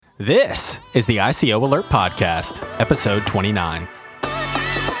This is the ICO Alert Podcast, episode 29.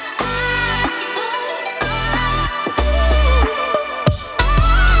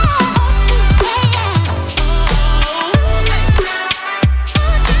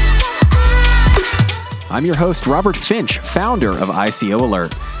 I'm your host, Robert Finch, founder of ICO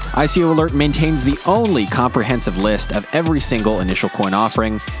Alert. ICO Alert maintains the only comprehensive list of every single initial coin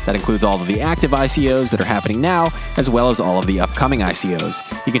offering. That includes all of the active ICOs that are happening now, as well as all of the upcoming ICOs.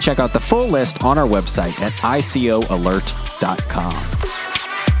 You can check out the full list on our website at icoalert.com.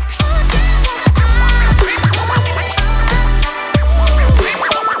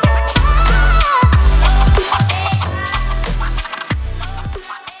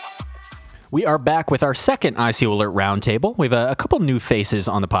 We are back with our second ICO Alert Roundtable. We have a couple new faces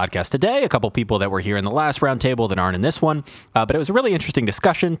on the podcast today, a couple people that were here in the last Roundtable that aren't in this one. But it was a really interesting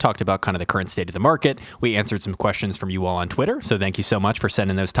discussion, talked about kind of the current state of the market. We answered some questions from you all on Twitter, so thank you so much for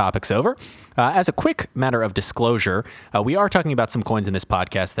sending those topics over. As a quick matter of disclosure, we are talking about some coins in this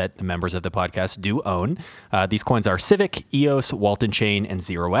podcast that the members of the podcast do own. These coins are Civic, EOS, Walton Chain, and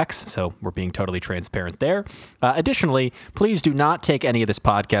 0x, so we're being totally transparent there. Additionally, please do not take any of this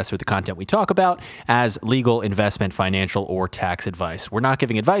podcast or the content we talk about as legal, investment, financial, or tax advice. We're not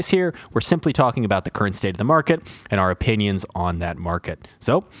giving advice here. We're simply talking about the current state of the market and our opinions on that market.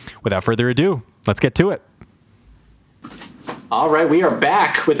 So, without further ado, let's get to it. All right, we are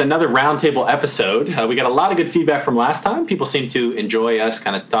back with another Roundtable episode. We got a lot of good feedback from last time. People seem to enjoy us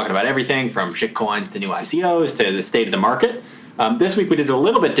kind of talking about everything from shitcoins to new ICOs to the state of the market. This week we did it a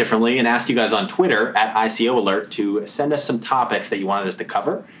little bit differently and asked you guys on Twitter at ICO Alert to send us some topics that you wanted us to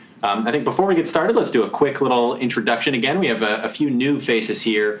cover. I think before we get started, let's do a quick little introduction again. We have a few new faces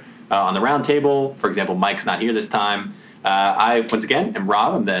here on the roundtable. For example, Mike's not here this time. I, once again, am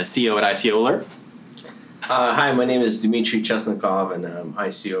Rob. I'm the CEO at ICO Alert. Hi, my name is Dimitry Chesnikov, and I'm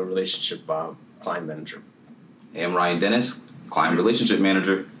ICO Relationship Client Manager. Hey, I'm Ryan Dennis, Client Relationship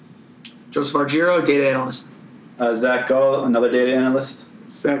Manager. Joseph Argiro, Data Analyst. Zach Gall, another Data Analyst.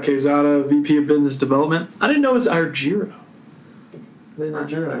 Zach Quezada, VP of Business Development. I didn't know it was Argiro.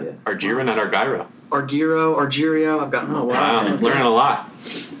 Argiro, not Argyro. Argiro, I've gotten Wow, I'm learning a lot.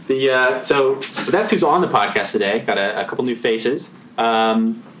 So that's who's on the podcast today. Got a couple new faces.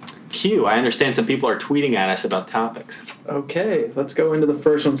 Q, I understand some people are tweeting at us about topics. Okay, let's go into the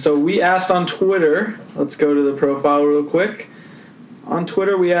first one. So we asked on Twitter, let's go to the profile real quick. On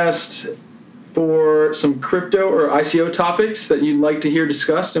Twitter, we asked for some crypto or ICO topics that you'd like to hear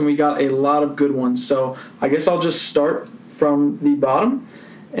discussed, and we got a lot of good ones. So I guess I'll just start from the bottom,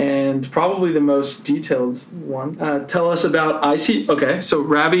 and probably the most detailed one. Tell us about IC. Okay, so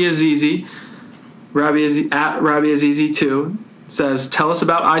Rabbi Azizi at Rabbi Azizi 2 says, tell us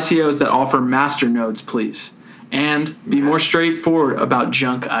about ICOs that offer master nodes, please, and be more straightforward about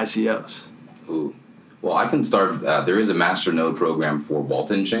junk ICOs. Ooh. Well, I can start. There is a master node program for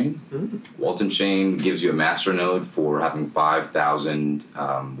Walton Chain. Mm-hmm. Walton Chain gives you a master node for having 5,000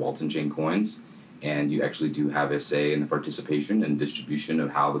 Walton Chain coins. And you actually do have a say in the participation and distribution of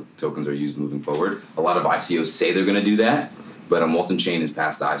how the tokens are used moving forward. A lot of ICOs say they're going to do that, but Walton Chain is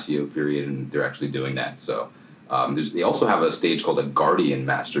past the ICO period, and they're actually doing that. So they also have a stage called a Guardian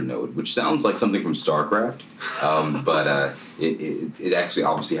Master Node, which sounds like something from StarCraft, but it actually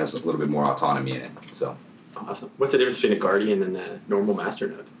obviously has a little bit more autonomy in it. So awesome. What's the difference between a Guardian and a normal Master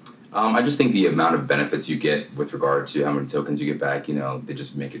Node? I just think the amount of benefits you get with regard to how many tokens you get back, they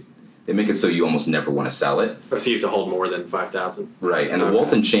just make it. They make it so you almost never want to sell it. Oh, so you have to hold more than 5,000. Right, and the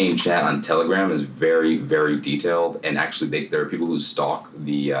Walton Chain chat on Telegram is very, very detailed, and actually there are people who stalk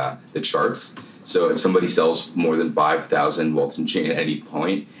the charts. So if somebody sells more than 5,000 Walton Chain at any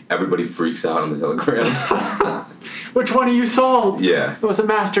point, everybody freaks out on the Telegram. Which one of you sold? Yeah. It was a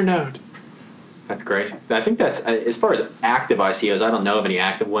master node. That's great. I think that's, as far as active ICOs, I don't know of any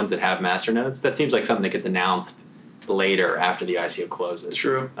active ones that have master nodes. That seems like something that gets announced later after the ICO closes.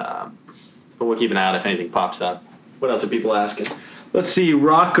 True. But we'll keep an eye out if anything pops up. What else are people asking? Let's see,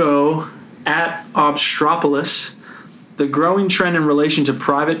 Rocco at Obstropolis. The growing trend in relation to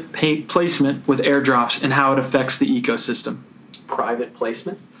private placement with airdrops and how it affects the ecosystem. Private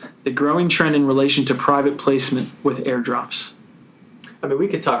placement? The growing trend in relation to private placement with airdrops. I mean, we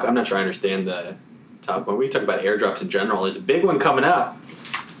could talk, I'm not sure I understand the topic, but we could talk about airdrops in general. There's a big one coming up.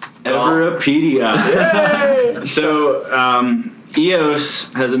 Everapedia. So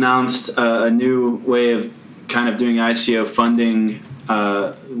EOS has announced a new way of kind of doing ICO funding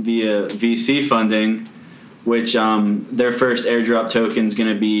via VC funding, which their first airdrop token is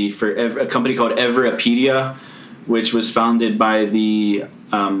going to be for a company called Everapedia, which was founded by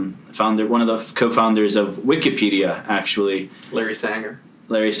one of the co-founders of Wikipedia, actually. Larry Sanger.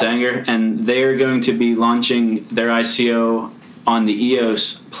 Larry Sanger, and they are going to be launching their ICO on the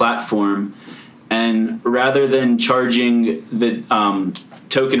EOS platform. And rather than charging the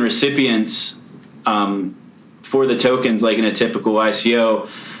token recipients for the tokens like in a typical ICO,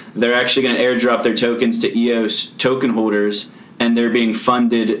 they're actually going to airdrop their tokens to EOS token holders, and they're being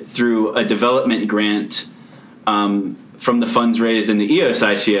funded through a development grant from the funds raised in the EOS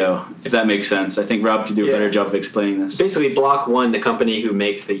ICO, if that makes sense. I think Rob could do a better job of explaining this. Basically, Block One, the company who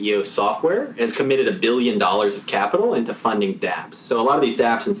makes the EOS software, has committed $1 billion of capital into funding dApps. So a lot of these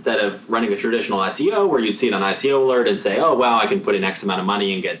dApps, instead of running a traditional ICO where you'd see it on ICO Alert and say, oh, wow, I can put in X amount of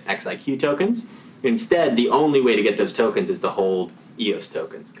money and get XIQ tokens, instead, the only way to get those tokens is to hold EOS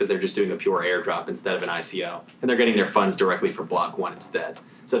tokens, because they're just doing a pure airdrop instead of an ICO. And they're getting their funds directly from Block One instead.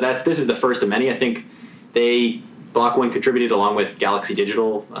 So this is the first of many. I think Block One contributed along with Galaxy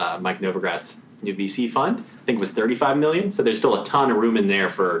Digital, Mike Novograt's new VC fund. I think it was $35 million. So there's still a ton of room in there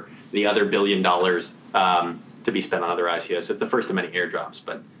for the other $1 billion to be spent on other ICOs. So it's the first of many airdrops.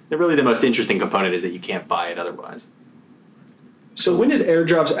 But really the most interesting component is that you can't buy it otherwise. So when did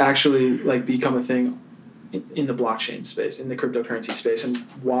airdrops actually become a thing in the blockchain space, in the cryptocurrency space, and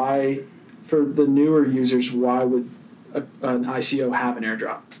why, for the newer users, why would an ICO have an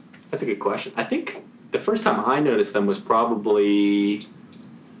airdrop? That's a good question. I think the first time I noticed them was probably,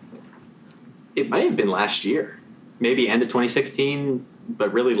 it might have been last year, maybe end of 2016,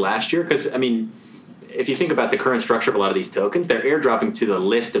 but really last year. Because, I mean, if you think about the current structure of a lot of these tokens, they're airdropping to the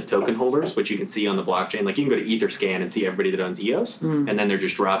list of token holders, which you can see on the blockchain. Like you can go to Etherscan and see everybody that owns EOS, and then they're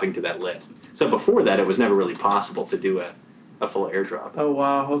just dropping to that list. So before that, it was never really possible to do a full airdrop. Oh,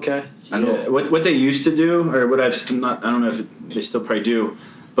 wow, okay. I know what they used to do, or what I don't know if they still probably do,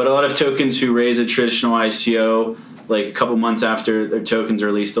 but a lot of tokens who raise a traditional ICO, like a couple months after their tokens are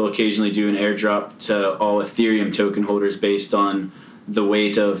released, they'll occasionally do an airdrop to all Ethereum token holders based on the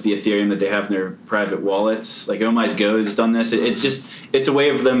weight of the Ethereum that they have in their private wallets. Like Omai's Go has done this. It's a way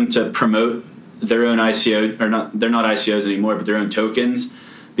of them to promote their own ICO, or not, they're not ICOs anymore, but their own tokens,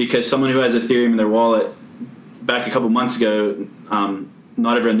 because someone who has Ethereum in their wallet back a couple months ago,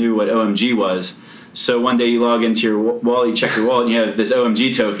 not everyone knew what OMG was. So one day you log into your wallet, you check your wallet, and you have this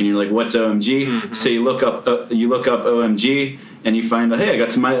OMG token. You're like, "What's OMG?" Mm-hmm. So you look up OMG, and you find out, "Hey, I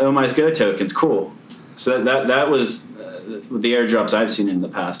got some Omai's Go tokens. Cool." So that was the airdrops I've seen in the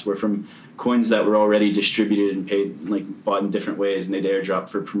past were from coins that were already distributed and paid, bought in different ways, and they'd airdrop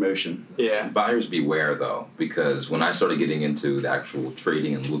for promotion. Yeah. Buyers beware, though, because when I started getting into the actual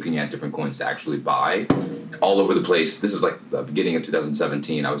trading and looking at different coins to actually buy, all over the place, this is like the beginning of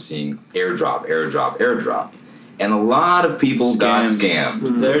 2017, I was seeing airdrop. And a lot of people got scammed.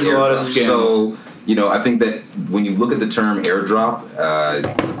 Mm-hmm. There's a lot of scams. So, I think that when you look at the term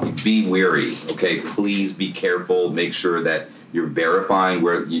airdrop, be wary, okay? Please be careful. Make sure that you're verifying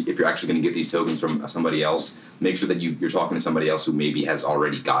if you're actually going to get these tokens from somebody else. Make sure that you're talking to somebody else who maybe has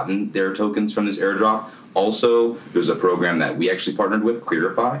already gotten their tokens from this airdrop. Also, there's a program that we actually partnered with,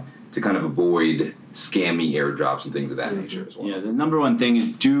 Clarify, to kind of avoid scammy airdrops and things of that nature as well. Yeah, the number one thing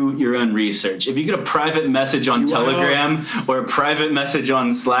is do your own research. If you get a private message on Telegram or a private message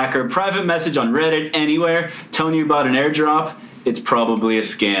on Slack or a private message on Reddit, anywhere, telling you about an airdrop, it's probably a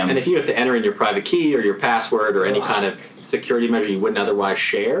scam. And if you have to enter in your private key or your password or any kind of security measure you wouldn't otherwise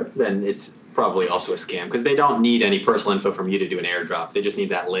share, then it's probably also a scam, because they don't need any personal info from you to do an airdrop. They just need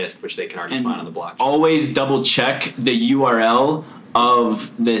that list, which they can already find on the blockchain. Always double check the URL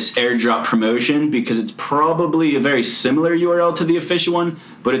of this airdrop promotion, because it's probably a very similar URL to the official one,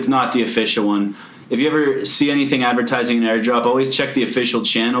 but it's not the official one. If you ever see anything advertising an airdrop, always check the official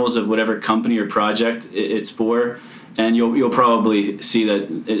channels of whatever company or project it's for, and you'll probably see that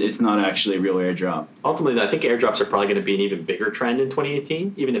it's not actually a real airdrop. Ultimately, I think airdrops are probably going to be an even bigger trend in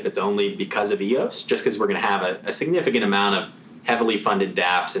 2018, even if it's only because of EOS, just because we're going to have a significant amount of heavily funded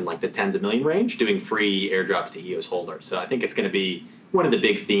dApps in the tens of million range doing free airdrops to EOS holders. So I think it's going to be one of the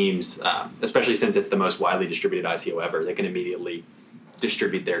big themes, especially since it's the most widely distributed ICO ever. They can immediately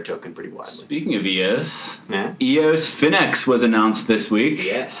distribute their token pretty widely. Speaking of EOS, EOS Finex was announced this week.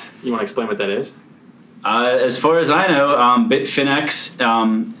 Yes. You want to explain what that is? As far as I know,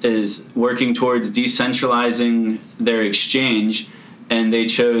 Bitfinex is working towards decentralizing their exchange, and they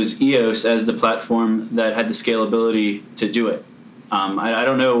chose EOS as the platform that had the scalability to do it. I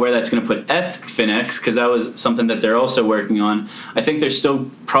don't know where that's going to put Finex, because that was something that they're also working on. I think they're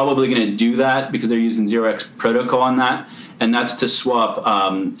still probably going to do that because they're using 0x protocol on that, and that's to swap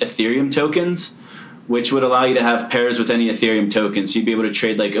Ethereum tokens, which would allow you to have pairs with any Ethereum tokens. So you'd be able to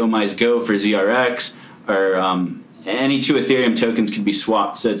trade like Omai's Go for ZRX, or any two Ethereum tokens can be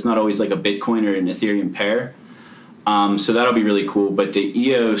swapped, so it's not always like a Bitcoin or an Ethereum pair. So that'll be really cool. But the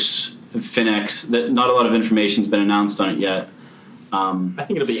EOS Finex, not a lot of information's been announced on it yet. I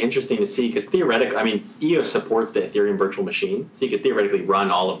think it'll be interesting to see because theoretically, I mean, EOS supports the Ethereum virtual machine, so you could theoretically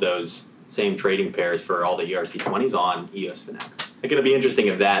run all of those same trading pairs for all the ERC20s on EOS Finex. Like, it'll be interesting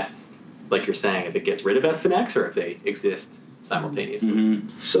if that, like you're saying, if it gets rid of Finex or if they exist simultaneously.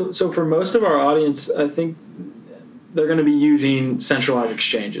 Mm-hmm. So for most of our audience, I think they're going to be using centralized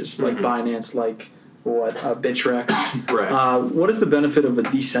exchanges like Binance, like Bittrex. Right. What is the benefit of a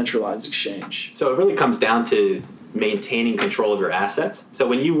decentralized exchange? So it really comes down to maintaining control of your assets. So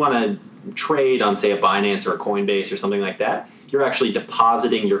when you want to trade on, say, a Binance or a Coinbase or something like that, you're actually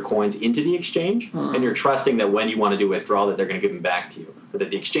depositing your coins into the exchange, and you're trusting that when you want to do withdrawal that they're going to give them back to you. But that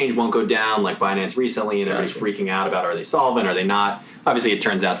the exchange won't go down like Binance recently and everybody's freaking out about, are they solvent, are they not? Obviously, it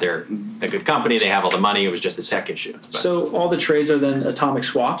turns out they're a good company, they have all the money, it was just a tech issue. But So all the trades are then atomic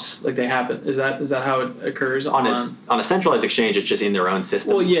swaps, like they happen. Is that how it occurs on a centralized exchange, it's just in their own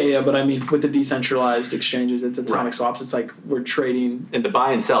system. Well, yeah, but I mean, with the decentralized exchanges, it's atomic swaps. It's like we're trading. And the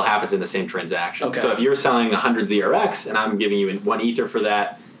buy and sell happens in the same transaction. Okay. So if you're selling 100 ZRX and I'm giving you 1 Ether for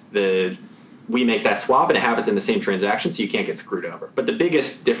that, we make that swap and it happens in the same transaction, so you can't get screwed over. But the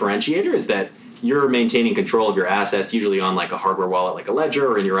biggest differentiator is that you're maintaining control of your assets, usually on like a hardware wallet like a Ledger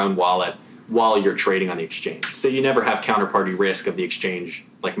or in your own wallet while you're trading on the exchange. So you never have counterparty risk of the exchange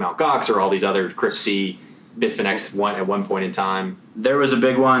like Mt. Gox or all these other Cryptsy, Bitfinex at one point in time. There was a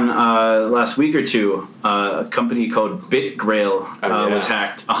big one last week or two. A company called BitGrail was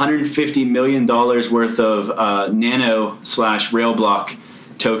hacked. $150 million worth of Nano/Railblock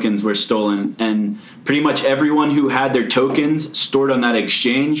tokens were stolen, and pretty much everyone who had their tokens stored on that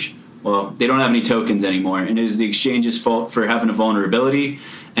exchange, well, they don't have any tokens anymore, and it was the exchange's fault for having a vulnerability,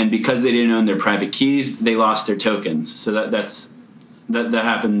 and because they didn't own their private keys, they lost their tokens. So that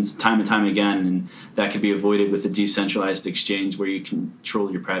happens time and time again, and that could be avoided with a decentralized exchange where you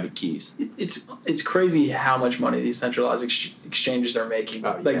control your private keys. It's crazy how much money these centralized exchanges are making.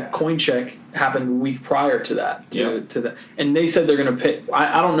 CoinCheck happened a week prior to that. To that, and they said they're going to pay.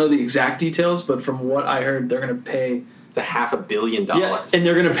 I don't know the exact details, but from what I heard, they're going to pay. It's $500 million. Yeah, and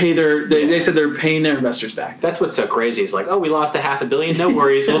they're going to pay they said they're paying their investors back. That's what's so crazy. It's like, oh, we lost $500 million. No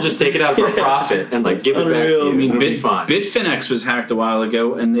worries. We'll just take it out for a profit and like give it back to you. I mean, It'll be fine. Bitfinex was hacked a while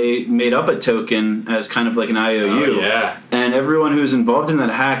ago, and they made up a token as kind of like an IOU. Oh, yeah. And everyone who's involved in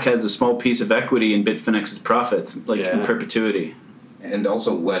that hack has a small piece of equity in Bitfinex's profits, like in perpetuity. And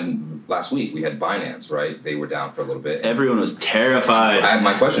also, when last week we had Binance, right? They were down for a little bit. Everyone was terrified.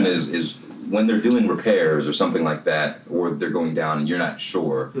 My question is when they're doing repairs or something like that, or they're going down and you're not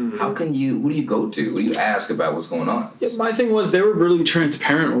sure, how can you? What do you go to? What do you ask about what's going on? Yeah, my thing was they were really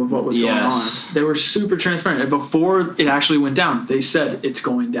transparent with what was going on. They were super transparent. And before it actually went down, they said it's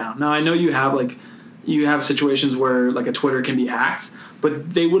going down. Now I know you have situations where like a Twitter can be hacked,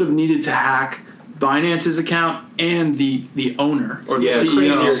 but they would have needed to hack Binance's account and the owner or the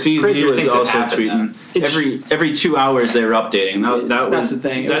CEO. CZ was also tweeting. Every 2 hours they were updating. That's the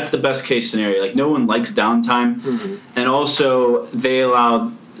thing. That's the best case scenario. Like, no one likes downtime, and also they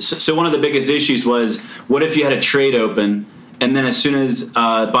allowed. So one of the biggest issues was, what if you had a trade open, and then as soon as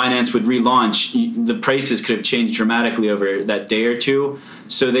Binance would relaunch, the prices could have changed dramatically over that day or two.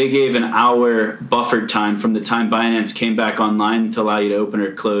 So they gave an hour buffered time from the time Binance came back online to allow you to open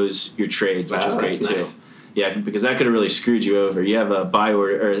or close your trades, which was great too. Nice. Yeah, because that could have really screwed you over. You have a buy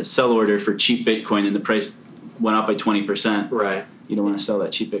order or a sell order for cheap Bitcoin, and the price went up by 20%. Right. You don't want to sell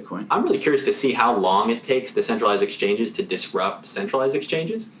that cheap Bitcoin. I'm really curious to see how long it takes the centralized exchanges to disrupt centralized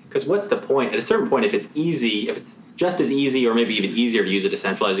exchanges. Because what's the point? At a certain point, if it's just as easy or maybe even easier to use a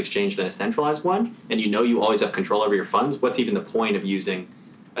decentralized exchange than a centralized one, and you always have control over your funds, what's even the point of using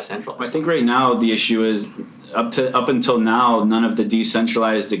a centralized? I think right now the issue is up until now, none of the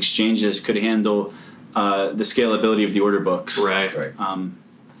decentralized exchanges could handle the scalability of the order books. Right.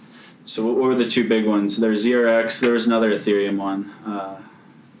 So what were the two big ones? There's ZRX. There was another Ethereum one. Well,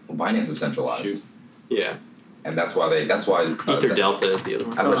 Binance is centralized. Shoot. Yeah. And that's why Ether Delta is the other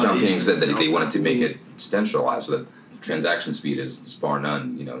one. That's what John King said, that they wanted to make it centralized so that transaction speed is bar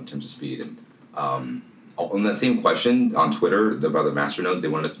none, in terms of speed. And on that same question on Twitter about the masternodes, they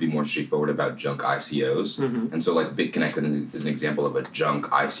wanted us to be more straightforward about junk ICOs. And so like BitConnect is an example of a junk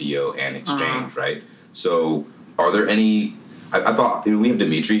ICO and exchange, right? So are there any? I thought we have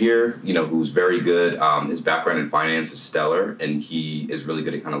Dimitry here, who's very good. His background in finance is stellar, and he is really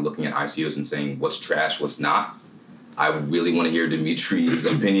good at kind of looking at ICOs and saying what's trash, what's not. I really want to hear Dimitri's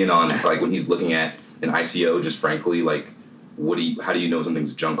opinion on like when he's looking at an ICO, just frankly, like how do you know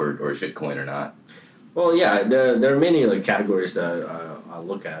something's junk or a shitcoin or not? Well, yeah, there are many categories that I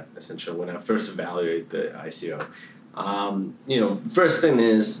look at essentially when I first evaluate the ICO. First thing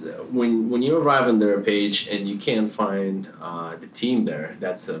is when you arrive on their page and you can't find the team there,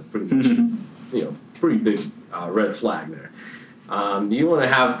 that's a pretty much pretty big red flag there. You want to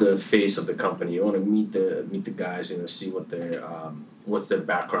have the face of the company. You want to meet the guys, see what their what's their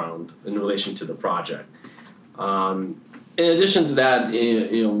background in relation to the project. In addition to that,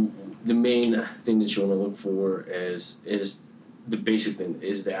 the main thing that you want to look for is the basic thing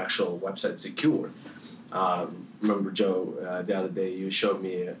is the actual website secure. Remember, Joe, the other day you showed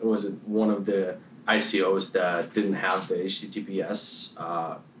me, was it one of the ICOs that didn't have the HTTPS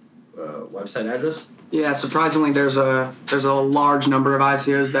website address? Yeah, surprisingly, there's a large number of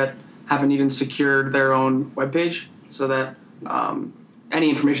ICOs that haven't even secured their own webpage, so that any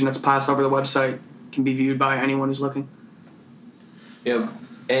information that's passed over the website can be viewed by anyone who's looking. Yep.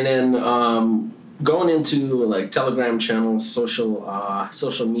 And then going into like Telegram channels,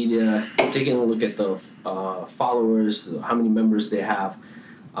 social media, taking a look at the followers, how many members they have,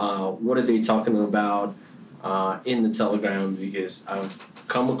 what are they talking about in the Telegram, because I've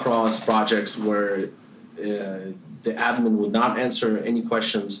come across projects where the admin would not answer any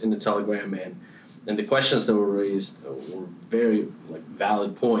questions in the Telegram, and the questions that were raised were very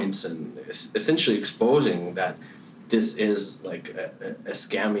valid points, and essentially exposing that this is like a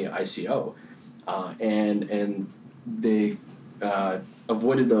scammy ICO, and they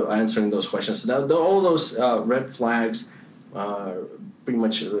avoided answering those questions. So all those red flags, pretty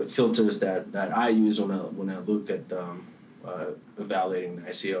much filters that I use when I look at evaluating the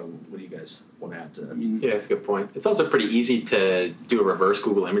ICO. What do you guys want to add to that? Yeah, that's a good point. It's also pretty easy to do a reverse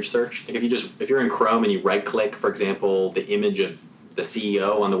Google image search. Like if you're in Chrome and you right click, for example, the image of the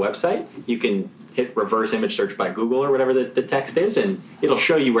CEO on the website, you can hit reverse image search by Google or whatever the text is, and it'll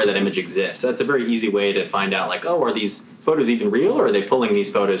show you where that image exists. That's a very easy way to find out, are these photos even real, or are they pulling these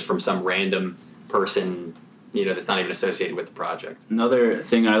photos from some random person, that's not even associated with the project? Another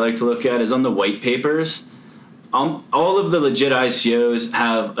thing I like to look at is on the white papers. All of the legit ICOs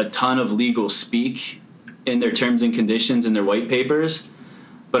have a ton of legal speak in their terms and conditions in their white papers,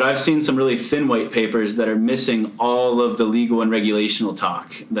 but I've seen some really thin white papers that are missing all of the legal and regulational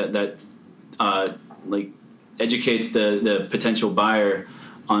talk that educates the potential buyer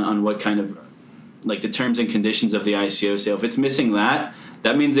on what kind of the terms and conditions of the ICO sale. If it's missing that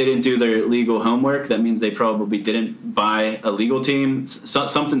means they didn't do their legal homework. That means they probably didn't buy a legal team.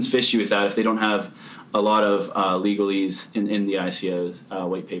 Something's fishy with that if they don't have a lot of legalese in the ICO's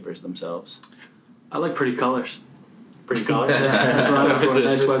white papers themselves. I like pretty colors. Pretty colors? That's what I'm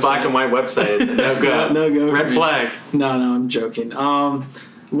So it's black and white website. No go. No go. Red flag. No, I'm joking.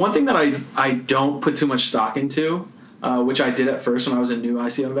 One thing that I don't put too much stock into, which I did at first when I was a new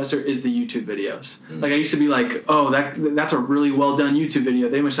ICO investor, is the YouTube videos. I used to be like, oh, that's a really well done YouTube video.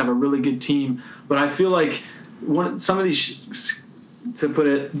 They must have a really good team. But I feel like some of these, to put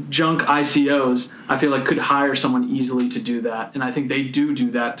it, junk ICOs, I feel like could hire someone easily to do that. And I think they do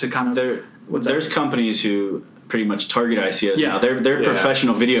that to kind of... There's companies who pretty much target ICOs Yeah. now. They're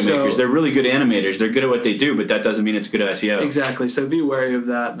professional video makers. They're really good animators. They're good at what they do, but that doesn't mean it's good ICO. Exactly. So be wary of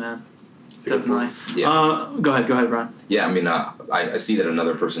that, man. Definitely. Yeah. Go ahead, Brian. Yeah, I mean, I see that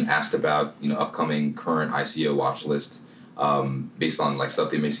another person asked about upcoming current ICO watch lists based on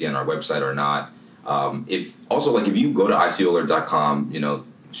stuff they may see on our website or not. If you go to ICOalert.com,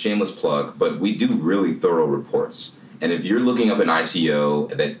 shameless plug, but we do really thorough reports. And if you're looking up an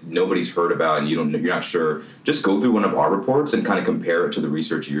ICO that nobody's heard about and you're not sure, just go through one of our reports and kind of compare it to the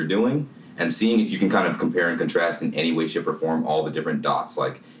research you're doing, and seeing if you can kind of compare and contrast in any way, shape, or form all the different dots.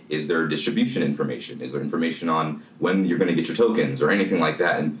 Is there distribution information? Is there information on when you're going to get your tokens or anything like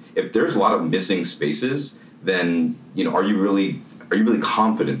that? And if there's a lot of missing spaces, then are you really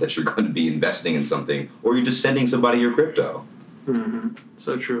confident that you're going to be investing in something, or are you just sending somebody your crypto? Mm-hmm.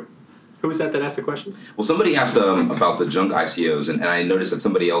 So true. Who was that asked the question? Well, somebody asked about the junk ICOs, and I noticed that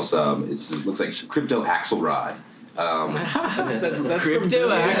somebody else, it looks like Crypto Axelrod. That's Crypto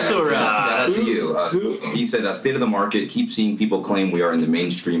Axelrod. Shout out to you. He said, state of the market, keep seeing people claim we are in the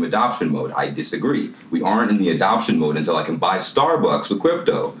mainstream adoption mode. I disagree. We aren't in the adoption mode until I can buy Starbucks with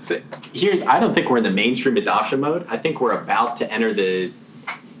crypto. I don't think we're in the mainstream adoption mode. I think we're about to enter the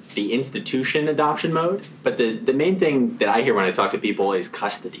institution adoption mode. But the main thing that I hear when I talk to people is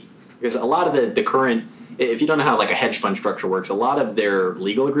custody. Because a lot of the current, if you don't know how a hedge fund structure works, a lot of their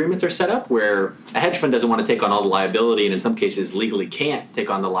legal agreements are set up where a hedge fund doesn't want to take on all the liability, and in some cases legally can't take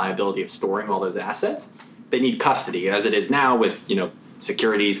on the liability of storing all those assets. They need custody, as it is now with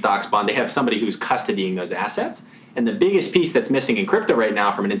securities, stocks, bond. They have somebody who's custodying those assets. And the biggest piece that's missing in crypto right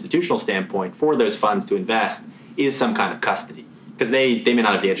now from an institutional standpoint for those funds to invest is some kind of custody. because they may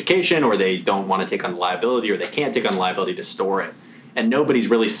not have the education, or they don't want to take on the liability, or they can't take on the liability to store it. And nobody's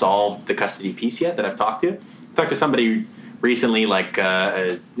really solved the custody piece yet that I've talked to. I talked to somebody recently, like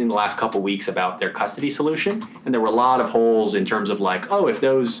in the last couple weeks, about their custody solution, and there were a lot of holes in terms of like, oh, if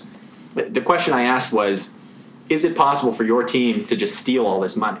those. The question I asked was, is it possible for your team to just steal all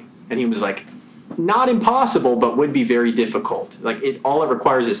this money? And he was like, not impossible, but would be very difficult. Like all it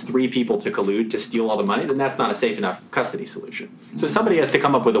requires is 3 people to collude to steal all the money, then that's not a safe enough custody solution. So somebody has to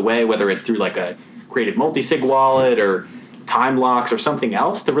come up with a way, whether it's through like a creative multi-sig wallet or time locks or something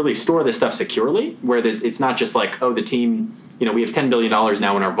else, to really store this stuff securely, where it's not just like, oh, the team, we have $10 billion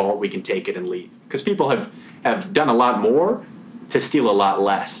now in our vault, we can take it and leave. Because people have done a lot more to steal a lot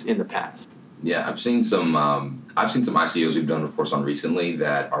less in the past. Yeah, I've seen some ICOs we've done, of course, on recently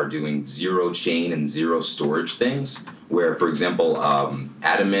that are doing zero chain and zero storage things. Where, for example,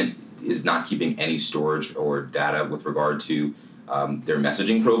 Adamant is not keeping any storage or data with regard to their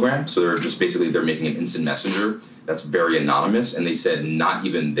messaging program. So they're making an instant messenger that's very anonymous, and they said not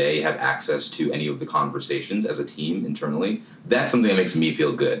even they have access to any of the conversations as a team internally. That's something that makes me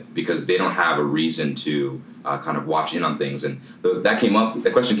feel good, because they don't have a reason to kind of watch in on things. And that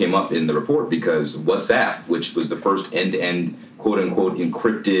question came up in the report because WhatsApp, which was the first end-to-end quote-unquote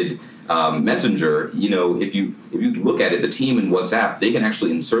encrypted messenger, if you look at it, the team in WhatsApp, they can actually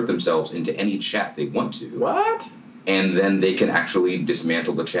insert themselves into any chat they want to. What? And then they can actually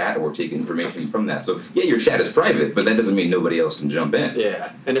dismantle the chat or take information from that. So, yeah, your chat is private, but that doesn't mean nobody else can jump in.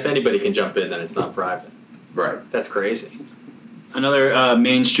 Yeah, and if anybody can jump in, then it's not private. Right. That's crazy. Another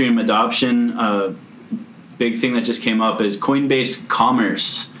mainstream adoption big thing that just came up is Coinbase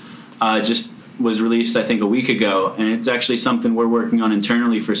Commerce. Just was released, I think, a week ago, and it's actually something we're working on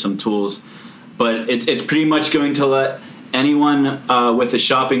internally for some tools. But it's pretty much going to let anyone with a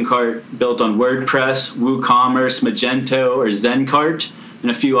shopping cart built on WordPress, WooCommerce, Magento, or Zencart,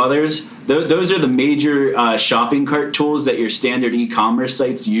 and a few others. Those are the major shopping cart tools that your standard e-commerce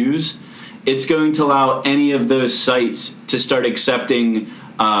sites use. It's going to allow any of those sites to start accepting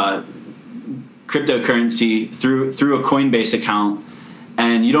cryptocurrency through a Coinbase account.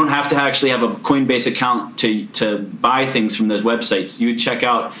 And you don't have to actually have a Coinbase account to buy things from those websites. You would check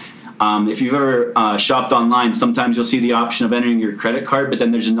out, if you've ever shopped online, sometimes you'll see the option of entering your credit card, but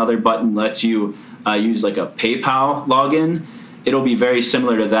then there's another button that lets you use like a PayPal login. It'll be very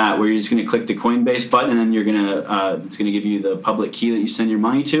similar to that, where you're just going to click the Coinbase button, and then it's going to give you the public key that you send your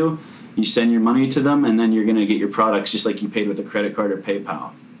money to. You send your money to them, and then you're going to get your products just like you paid with a credit card or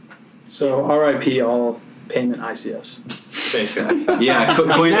PayPal. So RIP all payment ICOs. Basically. Yeah,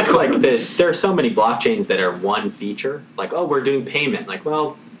 that's like there are so many blockchains that are one feature. Like, oh, we're doing payment. Like,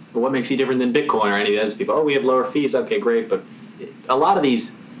 well, what makes you different than Bitcoin or any of those people? Oh, we have lower fees. Okay, great. But a lot of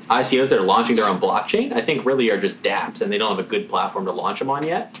these ICOs that are launching their own blockchain, I think really are just dApps, and they don't have a good platform to launch them on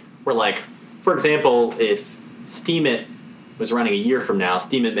yet. Where, like, for example, if Steemit was running a year from now,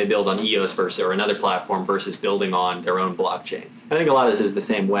 Steemit may build on EOS or another platform versus building on their own blockchain. I think a lot of this is the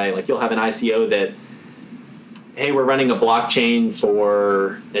same way. Like, you'll have an ICO that, hey, we're running a blockchain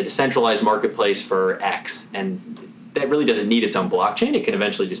for a decentralized marketplace for X, and that really doesn't need its own blockchain. It can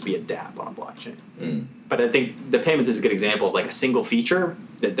eventually just be a dApp on a blockchain. But I think the payments is a good example of like a single feature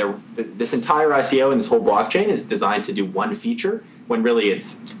that this entire ICO and this whole blockchain is designed to do one feature, when really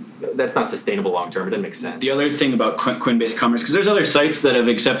that's not sustainable long term. It doesn't make sense. The other thing about Coinbase Commerce, because there's other sites that have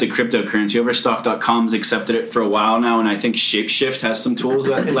accepted cryptocurrency. Overstock.com's accepted it for a while now, and I think Shapeshift has some tools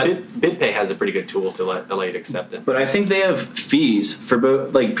that let it. BitPay has a pretty good tool to let it accept it. But I think they have fees for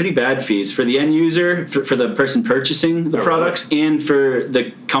both, like pretty bad fees for the end user, for the person purchasing the products, and for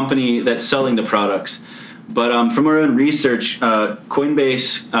the company that's selling the products. But from our own research,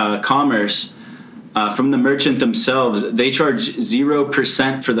 Coinbase Commerce, from the merchant themselves, they charge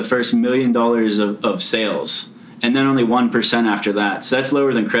 0% for the first $1 million of sales, and then only 1% after that. So that's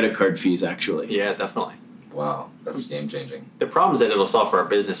lower than credit card fees, actually. Yeah, definitely. Wow, that's game changing. The problems that it'll solve for our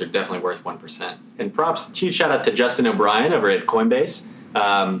business are definitely worth 1%. And huge shout out to Justin O'Brien over at Coinbase.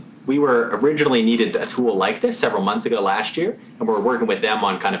 We were originally needed a tool like this several months ago last year, and we're working with them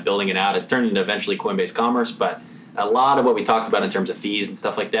on kind of building it out. It turned into eventually Coinbase Commerce, but a lot of what we talked about in terms of fees and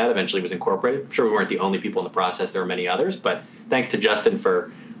stuff like that eventually was incorporated. I'm sure we weren't the only people in the process. There were many others, but thanks to Justin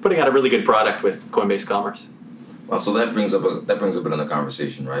for putting out a really good product with Coinbase Commerce. Well, so that brings up another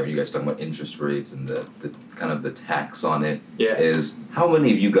conversation, right? When you guys talking about interest rates and the kind of the tax on it, is how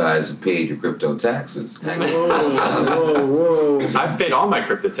many of you guys have paid your crypto taxes? Whoa. I've paid all my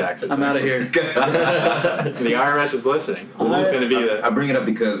crypto taxes. I'm out of here. The IRS is listening. This is going to be I bring it up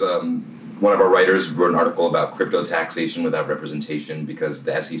because one of our writers wrote an article about crypto taxation without representation because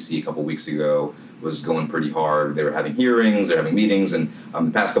the SEC a couple weeks ago was going pretty hard. They were having hearings, they're having meetings, and the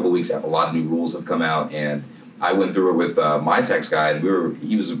past couple weeks a lot of new rules have come out. And I went through it with my tax guy, and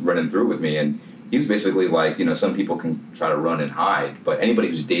he was running through it with me, and he was basically like, some people can try to run and hide, but anybody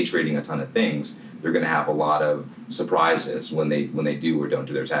who's day trading a ton of things, they're going to have a lot of surprises when they do or don't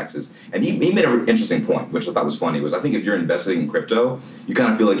do their taxes. And he made an interesting point, which I thought was funny, was I think if you're investing in crypto, you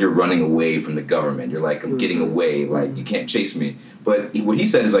kind of feel like you're running away from the government. You're like, I'm getting away, like you can't chase me. But what he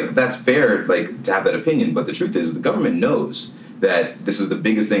said is like, that's fair, like to have that opinion, but the truth is the government knows that this is the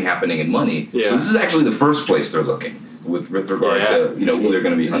biggest thing happening in money. Yeah. So this is actually the first place they're looking with regard to who they're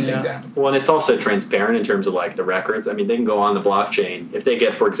going to be hunting down. Well, and it's also transparent in terms of like the records. I mean, they can go on the blockchain if they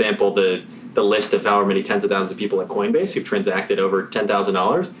get, for example, the list of however many tens of thousands of people at Coinbase who've transacted over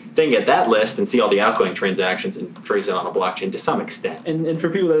 $10,000. They can get that list and see all the outgoing transactions and trace it on a blockchain to some extent. And for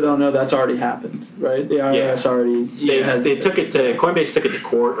people that don't know, that's already happened, right? The IRS already. They took it to Coinbase took it to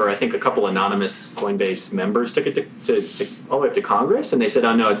court, or I think a couple anonymous Coinbase members took it to all the way up to Congress, and they said,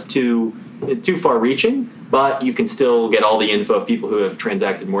 oh no, it's too far-reaching, but you can still get all the info of people who have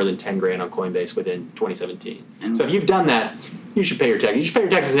transacted more than 10 grand on Coinbase within 2017. And so if you've done that, you should pay your taxes. You should pay your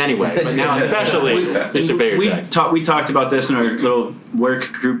taxes anyway, but now especially you should pay your taxes. We talked about this in our little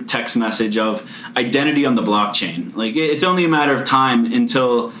work group text message of identity on the blockchain. Like it's only a matter of time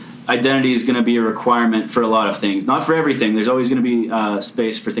until identity is going to be a requirement for a lot of things. Not for everything. There's always going to be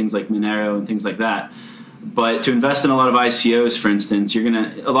space for things like Monero and things like that. But to invest in a lot of ICOs, for instance, a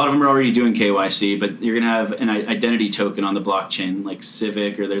lot of them are already doing KYC, but you're going to have an identity token on the blockchain, like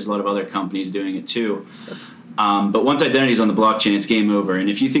Civic, or there's a lot of other companies doing it too. But once identity is on the blockchain, it's game over. And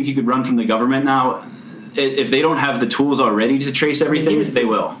if you think you could run from the government now, if they don't have the tools already to trace everything, they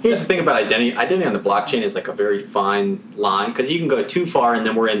will. Here's the thing about identity. Identity on the blockchain is like a very fine line because you can go too far and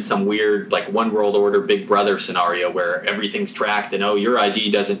then we're in some weird like one world order Big Brother scenario where everything's tracked and your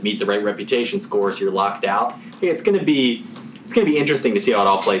ID doesn't meet the right reputation score, so you're locked out. It's going to be interesting to see how it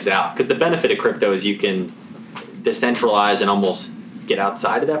all plays out because the benefit of crypto is you can decentralize and almost get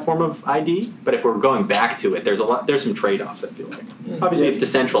outside of that form of ID. But if we're going back to it, there's some trade-offs, I feel like. Obviously it's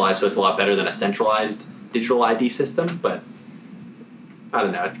decentralized, so it's a lot better than a centralized digital ID system, but I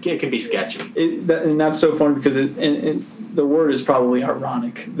don't know. It can be sketchy. And that's so funny because the word is probably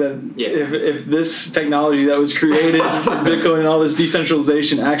ironic that if this technology that was created for Bitcoin and all this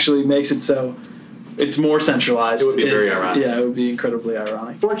decentralization actually makes it so it's more centralized. It would be very ironic. Yeah, it would be incredibly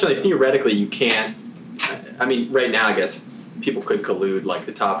ironic. Fortunately, theoretically, you can't. I mean, right now, I guess people could collude, like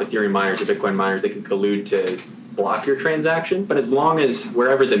the top Ethereum miners or Bitcoin miners, they could collude to block your transaction, but as long as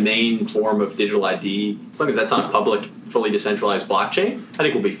wherever the main form of digital ID, as long as that's on a public, fully decentralized blockchain, I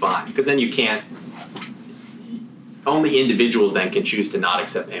think we'll be fine. Because then only individuals then can choose to not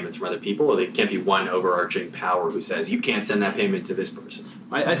accept payments from other people, or there can't be one overarching power who says, you can't send that payment to this person.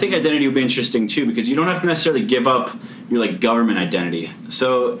 I think identity would be interesting too, because you don't have to necessarily give up your like government identity.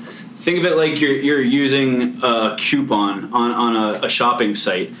 So think of it like you're using a coupon on a shopping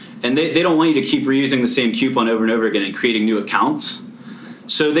site, and they don't want you to keep reusing the same coupon over and over again and creating new accounts.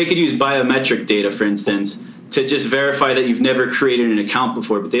 So they could use biometric data, for instance, to just verify that you've never created an account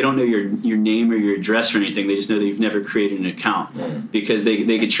before, but they don't know your name or your address or anything. They just know that you've never created an account because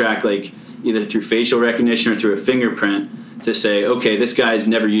they could track like either through facial recognition or through a fingerprint to say, okay, this guy's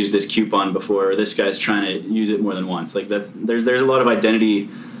never used this coupon before, or this guy's trying to use it more than once. Like there's a lot of identity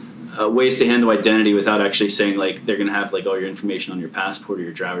ways to handle identity without actually saying like they're going to have like all your information on your passport or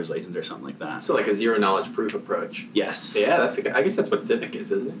your driver's license or something like that. So like a zero knowledge proof approach. Yes. Yeah, I guess that's what Civic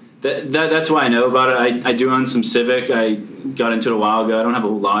is, isn't it? That's why I know about it. I do own some Civic. I got into it a while ago. I don't have a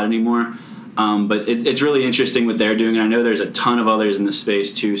whole lot anymore. But it's really interesting what they're doing, and I know there's a ton of others in the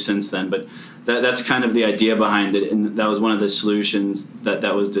space too since then. But that's kind of the idea behind it, and that was one of the solutions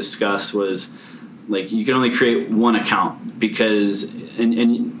that was discussed was like you can only create one account because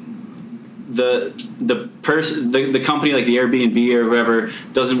and the company like the Airbnb or whoever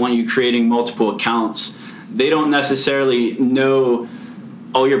doesn't want you creating multiple accounts. They don't necessarily know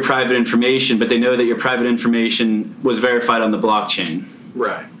all your private information, but they know that your private information was verified on the blockchain.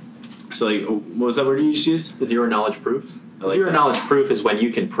 Right. So like, what was that word you just used? Zero knowledge proofs. Like zero knowledge proof is when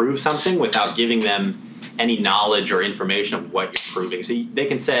you can prove something without giving them any knowledge or information of what you're proving. So they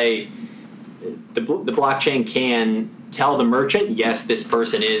can say the blockchain can tell the merchant, yes, this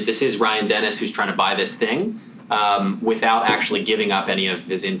is Ryan Dennis who's trying to buy this thing, without actually giving up any of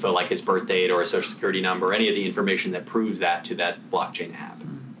his info, like his birth date or a social security number, or any of the information that proves that to that blockchain app.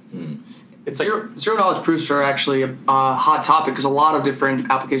 It's zero knowledge proofs are actually a hot topic because a lot of different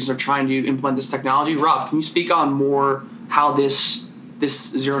applications are trying to implement this technology. Rob, can you speak on more how this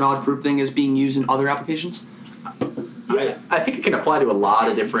this zero knowledge proof thing is being used in other applications? Yeah, I think it can apply to a lot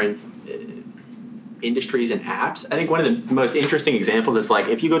of different industries and apps. I think one of the most interesting examples is like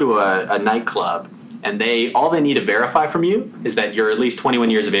if you go to a nightclub and all they need to verify from you is that you're at least 21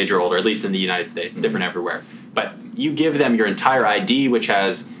 years of age or older, at least in the United States. It's different everywhere. But you give them your entire ID, which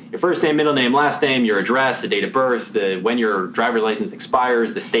has your first name, middle name, last name, your address, the date of birth, when your driver's license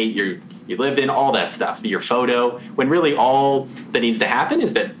expires, the state you lived in, all that stuff, your photo, when really all that needs to happen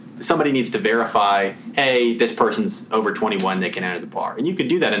is that somebody needs to verify, hey, this person's over 21, they can enter the bar. And you could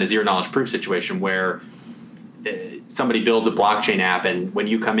do that in a zero knowledge proof situation where somebody builds a blockchain app and when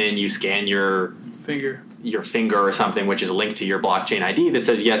you come in, you scan your finger or something, which is linked to your blockchain ID that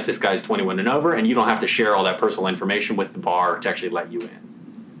says, yes, this guy's 21 and over, and you don't have to share all that personal information with the bar to actually let you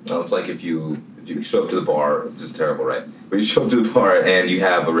in. Well, it's like if you show up to the bar, it's just terrible, right? But you show up to the bar and you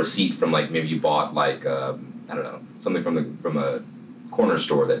have a receipt from like maybe you bought like I don't know, something from a corner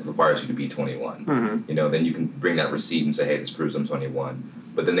store that requires you to be 21. Mm-hmm. Then you can bring that receipt and say, hey, this proves I'm 21.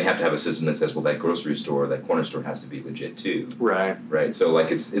 But then they have to have a system that says, well, that grocery store, that corner store has to be legit too. Right. So like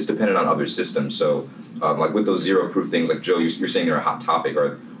it's dependent on other systems. So like with those zero proof things, like Joe, you're saying they're a hot topic.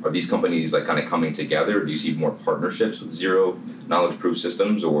 Are these companies like kind of coming together? Do you see more partnerships with zero knowledge proof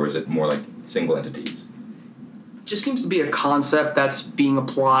systems, or is it more like single entities? Just seems to be a concept that's being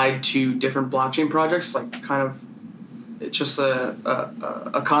applied to different blockchain projects, like kind of it's just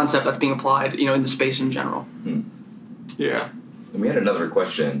a concept that's being applied, in the space in general. Yeah. And we had another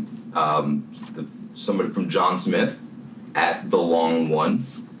question. Somebody from John Smith at The Long One.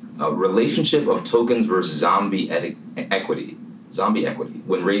 Relationship of tokens versus zombie equity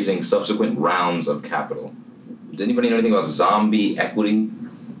when raising subsequent rounds of capital. Does anybody know anything about zombie equity?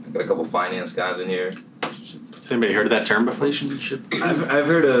 I got a couple finance guys in here. Has anybody heard of that term before? Relationship. I've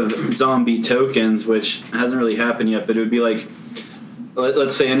heard of zombie tokens, which hasn't really happened yet, but it would be like,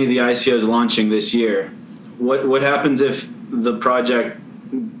 let's say any of the ICOs launching this year. What happens if the project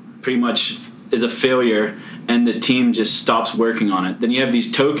pretty much is a failure and the team just stops working on it? Then you have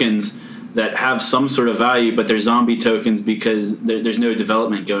these tokens that have some sort of value, but they're zombie tokens because there's no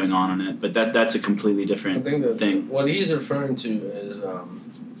development going on it. But that's a completely different thing. What he's referring to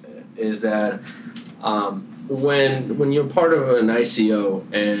is that when you're part of an ICO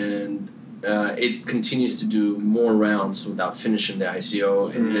and it continues to do more rounds without finishing the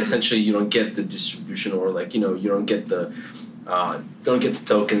ICO, and essentially you don't get the distribution, or you don't get the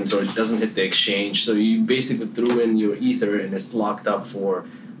tokens, or it doesn't hit the exchange. So you basically threw in your ether and it's locked up for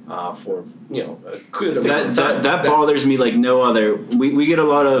a good amount of time. That bothers me like no other. We get a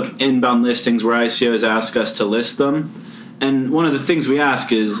lot of inbound listings where ICOs ask us to list them, and one of the things we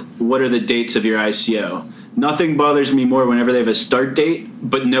ask is, what are the dates of your ICO? Nothing bothers me more whenever they have a start date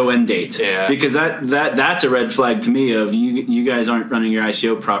but no end date. Yeah. Because that's a red flag to me of you guys aren't running your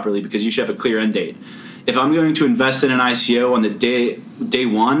ICO properly, because you should have a clear end date. If I'm going to invest in an ICO on the day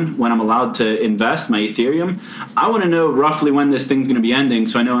one when I'm allowed to invest my Ethereum, I want to know roughly when this thing's going to be ending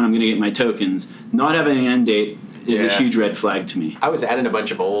so I know when I'm going to get my tokens. Not having an end date is a huge red flag to me. I was adding a bunch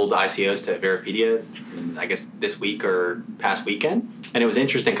of old ICOs to Veripedia, I guess this week or past weekend, and it was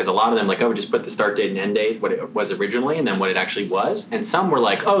interesting because a lot of them just put the start date and end date, what it was originally, and then what it actually was, and some were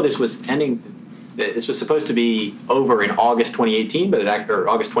like, this was ending. This was supposed to be over in August 2018, or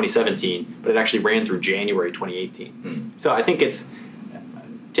August 2017, but it actually ran through January 2018. So I think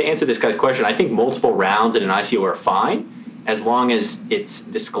to answer this guy's question, I think multiple rounds in an ICO are fine as long as it's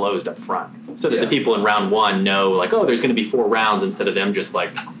disclosed up front, so that the people in round one know, there's going to be 4 rounds instead of them just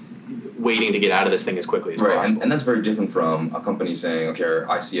waiting to get out of this thing as quickly as possible. And that's very different from a company saying, okay, our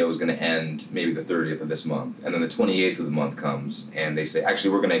ICO is going to end maybe the 30th of this month, and then the 28th of the month comes, and they say,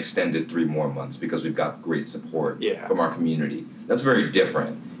 actually, we're going to extend it 3 more months because we've got great support from our community. That's very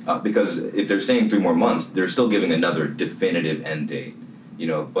different, because if they're saying 3 more months, they're still giving another definitive end date,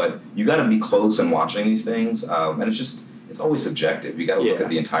 but you got to be close and watching these things, and it's always subjective. You got to look at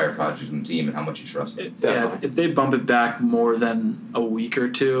the entire project and team and how much you trust it. Yeah, if they bump it back more than a week or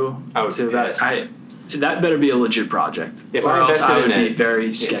two, that better be a legit project. If or I else I would invested in be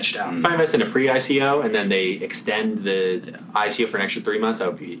very sketched out. If I invest in a pre-ICO and then they extend the ICO for an extra 3 months, I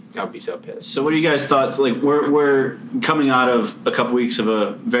would be so pissed. So what are you guys' thoughts? We're coming out of a couple weeks of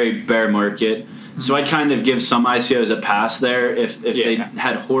a very bear market. So I kind of give some ICOs a pass there if they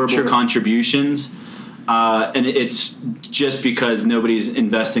had horrible contributions. And it's just because nobody's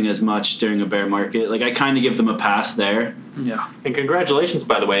investing as much during a bear market. I kind of give them a pass there. Yeah. And congratulations,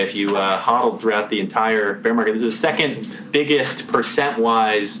 by the way, if you hodled throughout the entire bear market. This is the second biggest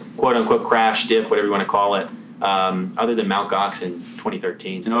percent-wise, quote-unquote, crash, dip, whatever you want to call it, other than Mt. Gox in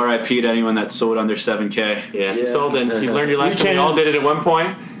 2013. And RIP to anyone that sold under 7K. Yeah, if you sold and you learned your lesson. We all did it at one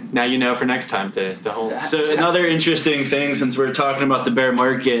point. Now you know for next time to hold. So another interesting thing, since we're talking about the bear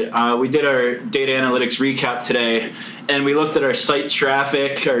market, we did our data analytics recap today, and we looked at our site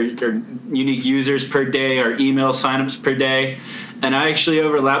traffic, our unique users per day, our email signups per day, and I actually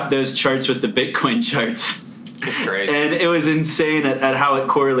overlapped those charts with the Bitcoin charts. It's crazy. And it was insane at how it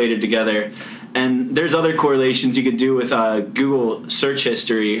correlated together. And there's other correlations you could do with Google search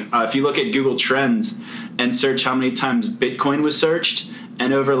history. If you look at Google Trends and search how many times Bitcoin was searched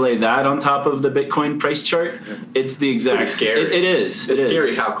and overlay that on top of the Bitcoin price chart, it's the exact... It's scary. It is. It's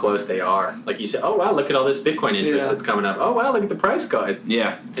scary how close they are. Like you say, oh, wow, look at all this Bitcoin interest that's coming up. Oh, wow, look at the price go.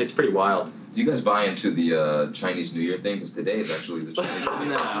 It's pretty wild. Do you guys buy into the Chinese New Year thing? Because today is actually the Chinese New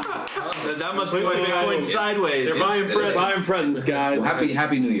Year. That must be Bitcoin sideways. They're buying presents, guys. Well,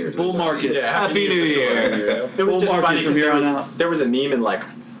 happy New Year. Bull market. Yeah, Happy New Year. It was Bull just market funny from because here on out. there was a meme in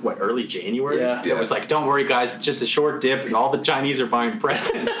early January? Yeah. It was like, don't worry, guys, it's just a short dip, and all the Chinese are buying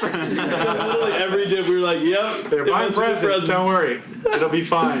presents. So literally every dip we were like, yep, They're buying presents. Don't worry, it'll be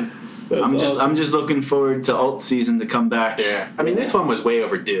fine. I'm just looking forward to alt season to come back. Yeah. I mean, this one was way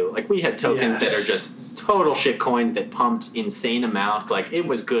overdue. Like, we had tokens that are just total shit coins that pumped insane amounts. Like, it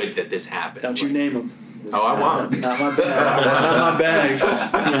was good that this happened. Don't you name them. Oh, I won't. Not my bag. Not my bags.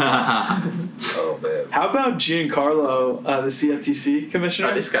 Oh, man. How about Giancarlo, the CFTC commissioner?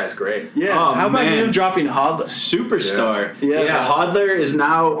 Oh, this guy's great. Yeah. Oh, How about man. him dropping Hodler? Superstar. Yeah. Hodler is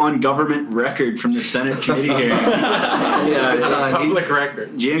now on government record from the Senate committee hearings. It's a public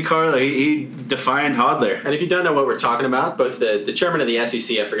record. Giancarlo, he defined Hodler. And if you don't know what we're talking about, both the chairman of the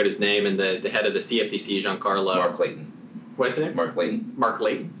SEC, I forget his name, and the head of the CFTC, Giancarlo. Mark Clayton. What's his name? Mark Clayton. Mark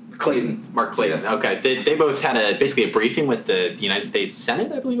Layton? Clayton. Mark Clayton. Yeah. Okay. They both had basically a briefing with the United States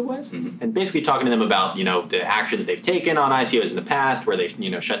Senate, I believe it was, and basically talking to them about, the actions they've taken on ICOs in the past, where they,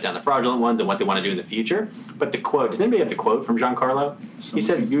 shut down the fraudulent ones and what they want to do in the future. But the quote, does anybody have the quote from Giancarlo?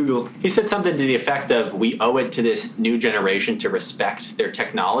 He said something to the effect of, we owe it to this new generation to respect their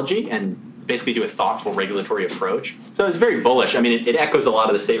technology and basically do a thoughtful regulatory approach. So it's very bullish. I mean, it echoes a lot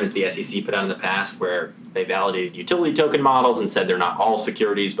of the statements the SEC put out in the past, where they validated utility token models and said they're not all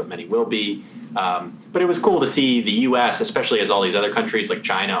securities, but many will be. But it was cool to see the U.S., especially as all these other countries like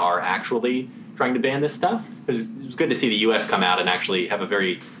China are actually trying to ban this stuff. It was good to see the U.S. come out and actually have a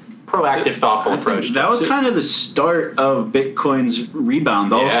very proactive, thoughtful approach. That was kind of the start of Bitcoin's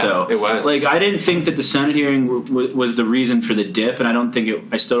rebound also. Yeah, it was. Like, I didn't think that the Senate hearing was the reason for the dip, and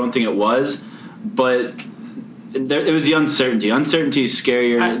I still don't think it was, but it was the uncertainty. Uncertainty is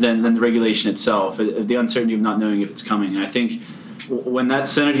scarier than the regulation itself, the uncertainty of not knowing if it's coming. And I think when that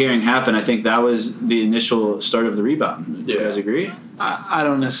Senate hearing happened, I think that was the initial start of the rebound. Do you guys agree? I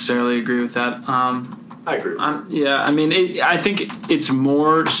don't necessarily agree with that. I agree. I mean, I think it's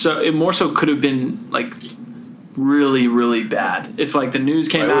more so. It more so could have been like really, really bad if the news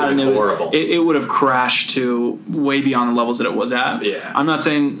came out and it would have crashed to way beyond the levels that it was at. Yeah. I'm not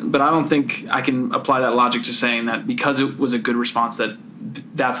saying, but I don't think I can apply that logic to saying that because it was a good response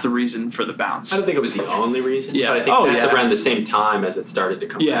that's the reason for the bounce. I don't think it was the only reason. Yeah. But I think that's around the same time as it started to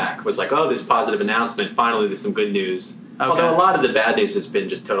come back. It was like, oh, this positive announcement. Finally, there's some good news. Okay. Although a lot of the bad news has been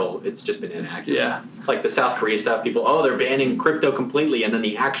just it's just been inaccurate. Yeah. Like the South Korea stuff, people, they're banning crypto completely. And then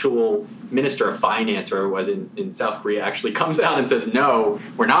the actual minister of finance, or was in South Korea, actually comes out and says, no,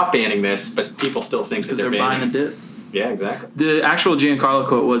 we're not banning this, but people still think that they're buying banning the dip. Yeah, exactly. The actual Giancarlo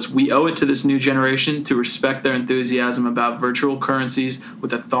quote was, "We owe it to this new generation to respect their enthusiasm about virtual currencies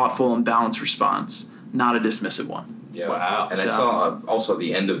with a thoughtful and balanced response, not a dismissive one." Yeah. Wow. And I saw also at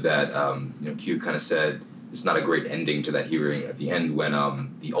the end of that, Q kind of said, it's not a great ending to that hearing. At the end, when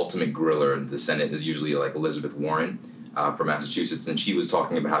the ultimate gorilla in the Senate is usually like Elizabeth Warren from Massachusetts, and she was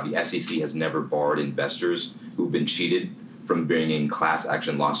talking about how the SEC has never barred investors who've been cheated from bringing class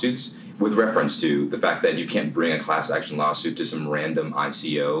action lawsuits, with reference to the fact that you can't bring a class action lawsuit to some random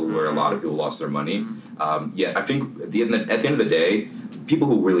ICO where a lot of people lost their money. Yet I think at the end of the day, people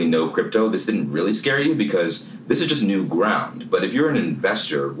who really know crypto, this didn't really scare you because this is just new ground. But if you're an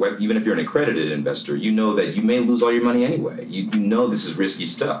investor, even if you're an accredited investor, you know that you may lose all your money anyway. You know this is risky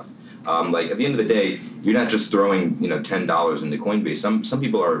stuff. At the end of the day, you're not just throwing $10 into Coinbase. Some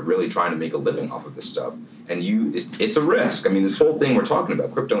people are really trying to make a living off of this stuff, and it's a risk. I mean, this whole thing we're talking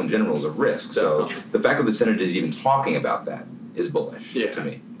about, crypto in general, is a risk. So the fact that the Senate is even talking about that is bullish to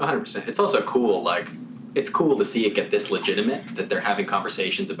me. 100%. It's also cool. It's cool to see it get this legitimate, that they're having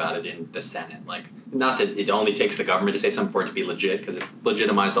conversations about it in the Senate. Not that it only takes the government to say something for it to be legit, because it's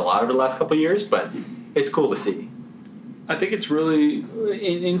legitimized a lot over the last couple of years, but it's cool to see. I think it's really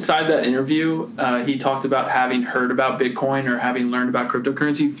inside that interview. He talked about having heard about Bitcoin or having learned about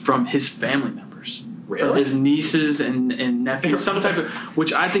cryptocurrency from his family members, from his nieces and nephews, some type of,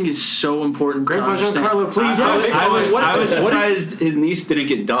 which I think is so important. Grandpa to understand. Giancarlo, please. I was surprised his niece didn't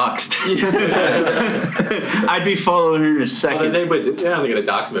get doxxed. I'd be following her in a second. They're not going to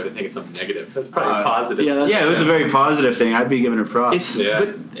dox him if they think it's something negative. That's probably positive. Yeah, it was a very positive thing. I'd be giving her props.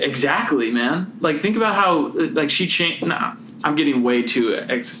 But exactly, man. Like, think about how like she changed. Nah, I'm getting way too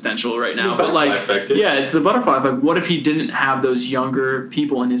existential right now, but like, yeah, it's the butterfly effect. What if he didn't have those younger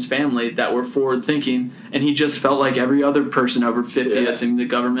people in his family that were forward thinking, and he just felt like every other person over 50 that's in the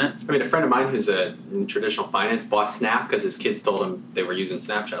government? I mean, a friend of mine who's in traditional finance bought Snap because his kids told him they were using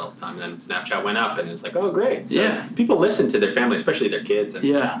Snapchat all the time, and then Snapchat went up, and it's like, oh, great. So people listen to their family, especially their kids. And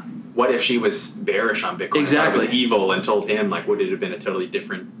what if she was bearish on Bitcoin? Exactly. It was evil and told him, like, would it have been a totally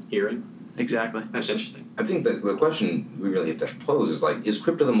different hearing? Exactly. That's interesting. I think that the question we really have to pose is like, is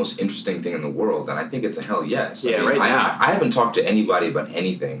crypto the most interesting thing in the world? And I think it's a hell yes. Yeah, right now. I haven't talked to anybody about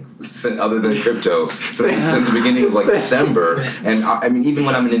anything other than crypto since the beginning of like December. And I mean, even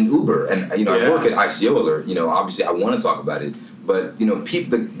when I'm in an Uber and I work at ICO Alert, obviously I want to talk about it. But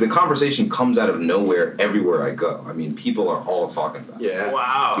the conversation comes out of nowhere everywhere I go. I mean, people are all talking about it. Yeah.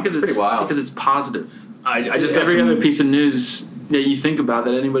 Wow. Because it's pretty wild. Because it's positive. I just got every other piece of news that you think about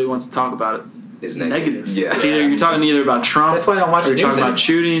that anybody wants to talk about it is negative. Yeah. It's either you're talking about Trump. That's why I don't watch or you're the news talking about anymore.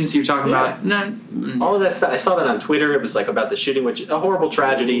 shootings. You're talking about all of that stuff. I saw that on Twitter. It was like about the shooting, which a horrible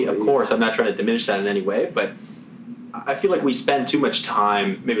tragedy. Of course, I'm not trying to diminish that in any way, but I feel like we spend too much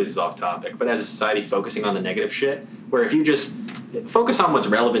time. Maybe this is off topic, but as a society, focusing on the negative shit. Where if you just focus on what's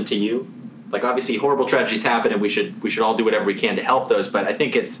relevant to you, like obviously horrible tragedies happen, and we should all do whatever we can to help those. But I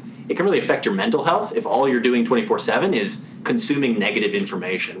think it can really affect your mental health if all you're doing 24/7 is consuming negative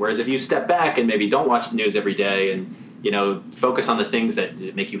information. Whereas if you step back and maybe don't watch the news every day and focus on the things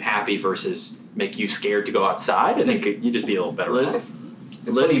that make you happy versus make you scared to go outside, I think you'd just be a little better off.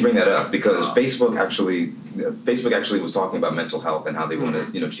 It's funny you bring that up because Facebook actually was talking about mental health and how they want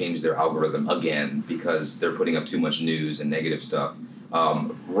to change their algorithm again because they're putting up too much news and negative stuff.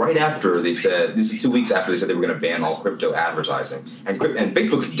 Right after they said, this is 2 weeks after they said they were going to ban all crypto advertising. And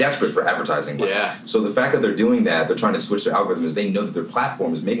Facebook's desperate for advertising money. Yeah. So the fact that they're doing that, they're trying to switch their algorithm is they know that their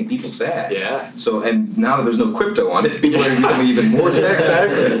platform is making people sad. Yeah. So, and now that there's no crypto on it, people are becoming even more sad.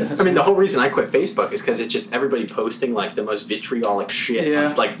 Exactly. I mean, the whole reason I quit Facebook is because it's just everybody posting like the most vitriolic shit.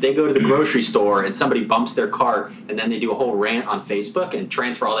 Yeah. Like they go to the grocery store and somebody bumps their cart and then they do a whole rant on Facebook and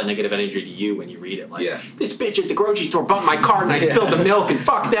transfer all that negative energy to you when you read it. Like, this bitch at the grocery store bumped my cart and I spilled the milk and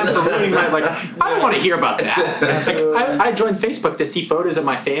fuck them for ruining my, like, I don't want to hear about that. Like, I joined Facebook to see photos of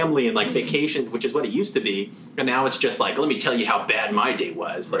my family and like vacations, which is what it used to be. And now it's just like, let me tell you how bad my day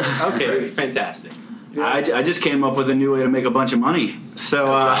was. Like, okay, it's fantastic. I just came up with a new way to make a bunch of money. So,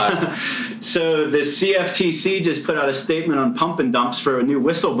 so the CFTC just put out a statement on pump and dumps for a new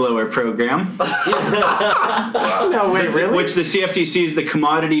whistleblower program. No, wait, really? Which the CFTC is the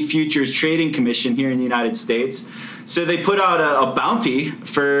Commodity Futures Trading Commission here in the United States. So they put out a bounty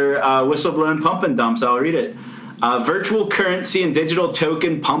for whistleblowing pump and dumps. I'll read it. Virtual currency and digital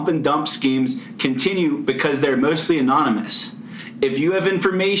token pump and dump schemes continue because they're mostly anonymous. If you have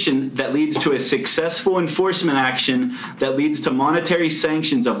information that leads to a successful enforcement action that leads to monetary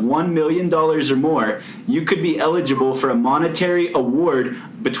sanctions of $1 million or more, you could be eligible for a monetary award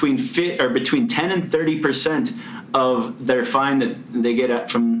between 10 and 30% of their fine that they get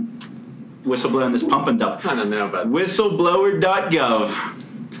from whistleblowing this pump and dump. I don't know about Whistleblower.gov.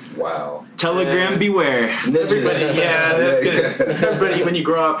 Wow. Telegram beware. Everybody, yeah, that's good. Everybody, when you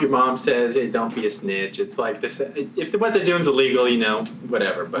grow up, your mom says, hey, don't be a snitch. It's like this. If what they're doing is illegal,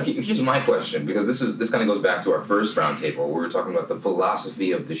 whatever. But here's my question, because this kind of goes back to our first roundtable where we were talking about the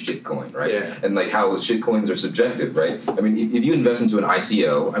philosophy of the shitcoin, right? Yeah. And like how shitcoins are subjective, right? I mean, if you invest into an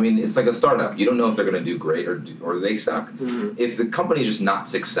ICO, I mean, it's like a startup. You don't know if they're going to do great or they suck. Mm-hmm. If the company is just not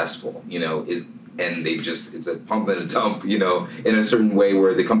successful, and it's a pump and a dump, in a certain way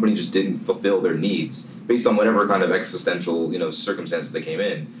where the company just didn't fulfill their needs based on whatever kind of existential, circumstances they came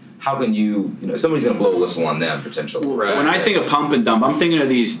in. How can somebody's going to blow a whistle on them potentially. Right. When I think of pump and dump, I'm thinking of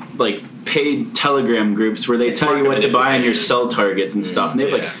these like paid Telegram groups where they tell you what to buy on your cell targets and stuff. And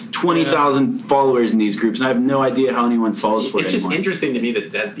they have like 20,000 followers in these groups, and I have no idea how anyone falls for it It's anymore. just interesting to me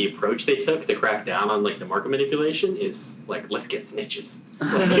that the approach they took to crack down on like the market manipulation is like, let's get snitches.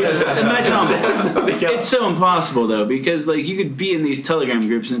 Imagine how it's so impossible though, because like you could be in these Telegram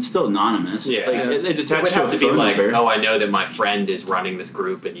groups and it's still anonymous. Yeah, like it's it would attached to have a to be phone like, number. oh, I know that my friend is running this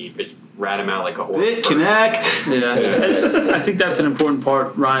group and he rat him out like a horrible Bit person. connect. Yeah. I think that's an important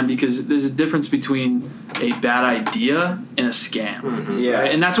part, Ryan, because there's a difference between a bad idea and a scam. Mm-hmm. Yeah.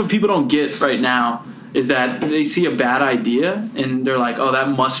 Right? And that's what people don't get right now, is that they see a bad idea and they're like, oh, that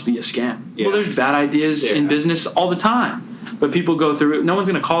must be a scam. Yeah. Well, there's bad ideas in Yeah. business all the time. But people go through it. No one's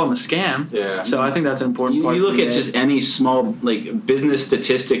going to call them a scam. Yeah. So I think that's an important You part. look to at me. just any small business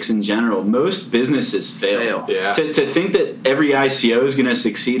statistics in general. Most businesses fail. Yeah. To think that every ICO is going to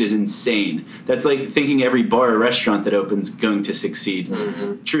succeed is insane. That's like thinking every bar or restaurant that opens is going to succeed.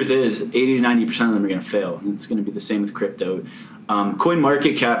 Mm-hmm. Truth is, 80 to 90% of them are going to fail. And it's going to be the same with crypto.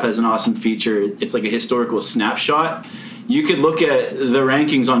 CoinMarketCap has an awesome feature. It's like a historical snapshot. You could look at the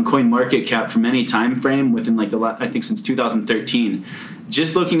rankings on CoinMarketCap from any time frame within I think since 2013.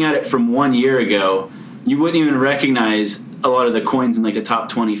 Just looking at it from 1 year ago, you wouldn't even recognize a lot of the coins in the top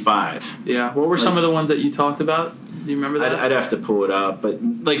 25. Yeah. What were some of the ones that you talked about? Do you remember that? I'd have to pull it up, but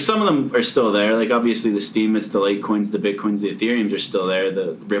some of them are still there. Obviously the Steemits, the Litecoins, the Bitcoins, the Ethereums are still there,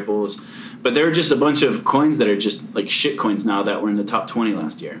 the Ripples. But there are just a bunch of coins that are just shit coins now that were in the top 20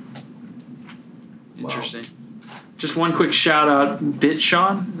 last year. Interesting. Just one quick shout out,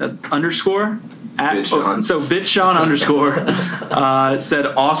 BitSean, underscore. BitSean. So BitSean underscore said,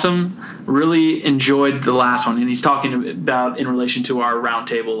 awesome, really enjoyed the last one. And he's talking about in relation to our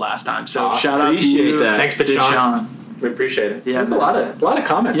roundtable last time. So Awesome. shout out to Appreciate you. that. Thanks, BitSean. We appreciate it. Yeah, There's a lot of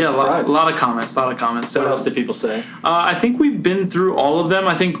comments. Yeah, I'm a lot surprised. of comments. So, What else did people say? I think we've been through all of them.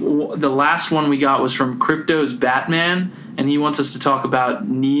 I think the last one we got was from Crypto's Batman, and he wants us to talk about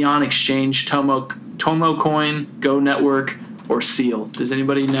Neon Exchange, Tomo Coin, Go Network, or Seal. Does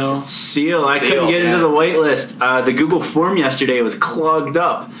anybody know? Seal. I Seal, couldn't get yeah. into the wait list. The Google form yesterday was clogged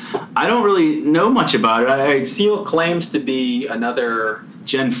up. I don't really know much about it. Seal claims to be another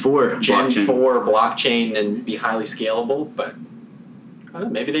Gen 4 Gen blockchain. 4 blockchain and be highly scalable, but I don't know,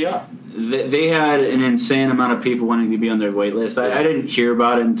 maybe they are. They had an insane amount of people wanting to be on their wait list. I didn't hear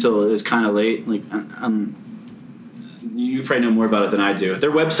about it until it was kind of late. You probably know more about it than I do.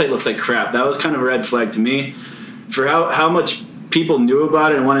 Their website looked like crap. That was kind of a red flag to me. For how much people knew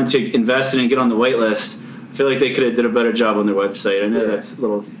about it and wanted to invest in it and get on the wait list, I feel like they could have did a better job on their website. I know that's a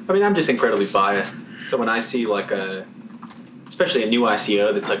little... I mean, I'm just incredibly biased. So when I see especially a new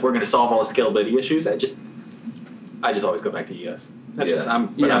ICO that's we're going to solve all the scalability issues, I just always go back to EOS.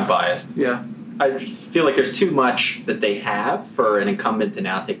 I'm biased. Yeah. I feel like there's too much that they have for an incumbent to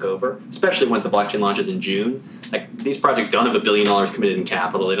now take over, especially once the blockchain launches in June. These projects don't have $1 billion committed in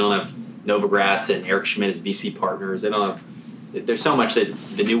capital. They don't have Novogratz and Eric Schmidt as VC partners. They don't have. There's so much that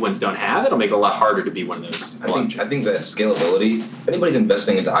the new ones don't have. It'll make it a lot harder to be one of those. I think that scalability, if anybody's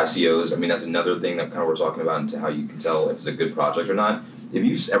investing into ICOs, I mean, that's another thing that kind of we're talking about into how you can tell if it's a good project or not. If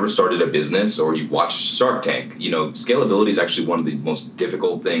you've ever started a business or you've watched Shark Tank, scalability is actually one of the most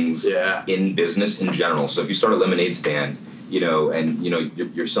difficult things in business in general. So if you start a lemonade stand, and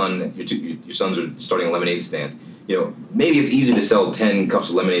your sons are starting a lemonade stand, maybe it's easy to sell 10 cups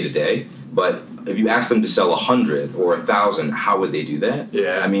of lemonade a day, but if you ask them to sell 100 or 1,000, how would they do that?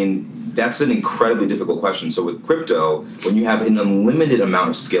 Yeah. I mean, that's an incredibly difficult question. So with crypto, when you have an unlimited amount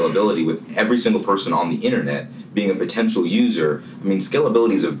of scalability with every single person on the internet being a potential user, I mean,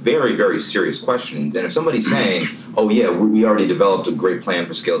 scalability is a very, very serious question. And if somebody's saying, oh yeah, we already developed a great plan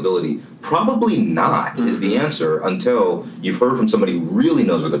for scalability, probably not is the answer until you've heard from somebody who really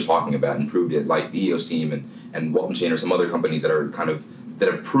knows what they're talking about and proved it, like the EOS team and Walton Chain or some other companies that are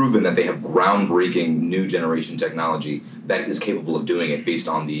that have proven that they have groundbreaking new generation technology that is capable of doing it based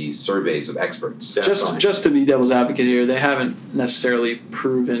on the surveys of experts. Just to be devil's advocate here, they haven't necessarily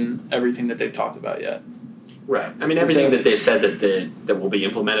proven everything that they've talked about yet. Right. I mean, everything that they've said that will be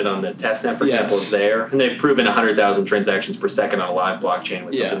implemented on the testnet, for example, is there. And they've proven 100,000 transactions per second on a live blockchain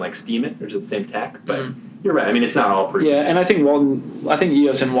with something like Steemit, which is the same tech. But you're right. I mean, it's not all proven. Yeah, and I think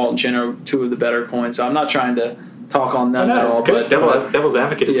EOS and Walton Chain are two of the better coins. So I'm not trying to talk on them at all. But devil's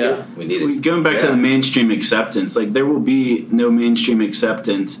advocate is good. We need it. Going back to the mainstream acceptance, there will be no mainstream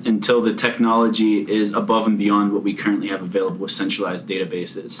acceptance until the technology is above and beyond what we currently have available with centralized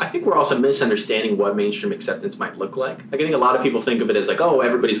databases. I think we're also misunderstanding what mainstream acceptance might look like. I think a lot of people think of it as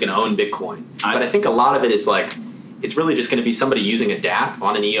everybody's going to own Bitcoin. But I think a lot of it is it's really just going to be somebody using a DApp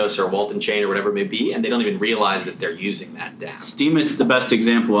on an EOS or a Walton Chain or whatever it may be, and they don't even realize that they're using that DApp. Steemit's the best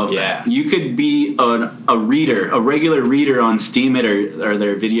example of that. You could be a regular reader on Steemit or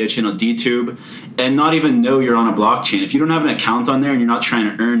their video channel DTube, and not even know you're on a blockchain. If you don't have an account on there and you're not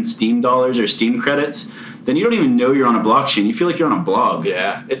trying to earn Steem dollars or Steem credits, then you don't even know you're on a blockchain. You feel like you're on a blog.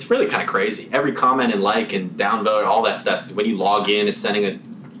 Yeah, it's really kind of crazy. Every comment and like and downvote, all that stuff, when you log in, it's sending a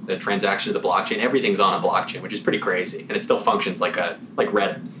the transaction to the blockchain. Everything's on a blockchain, which is pretty crazy, and it still functions like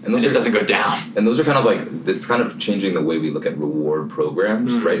Reddit, and it doesn't go down. And those are kind of like, it's kind of changing the way we look at reward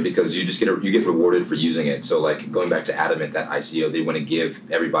programs, right? Because you just get rewarded for using it. So like going back to Adamant, that ICO, they want to give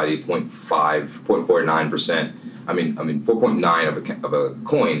everybody 0.49%. I mean 4.9 of a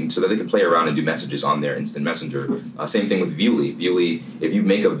coin, so that they can play around and do messages on their instant messenger. Same thing with Viewly. Viewly, if you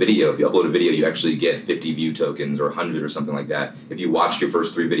make a video, if you upload a video, you actually get 50 view tokens or 100 or something like that. If you watched your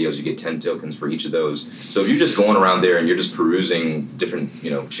first 3 videos, you get 10 tokens for each of those. So if you're just going around there and you're just perusing different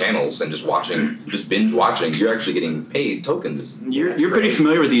channels and just binge watching, you're actually getting paid tokens. You're pretty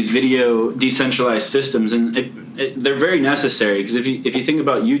familiar with these video decentralized systems, and they're very necessary, because if you think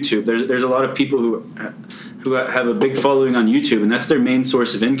about YouTube, there's a lot of people who have a big following on YouTube, and that's their main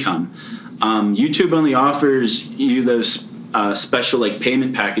source of income. YouTube only offers you those special like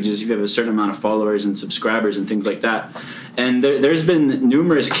payment packages if you have a certain amount of followers and subscribers and things like that. And there's been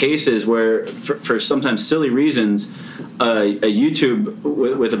numerous cases where, for sometimes silly reasons, a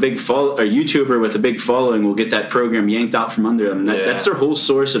YouTuber with a big following will get that program yanked out from under them. That's their whole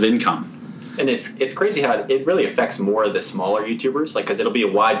source of income. And it's crazy how it really affects more of the smaller YouTubers, like, because it'll be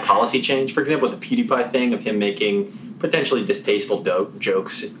a wide policy change. For example, the PewDiePie thing of him making potentially distasteful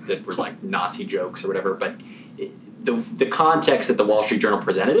jokes that were like Nazi jokes or whatever, but the context that the Wall Street Journal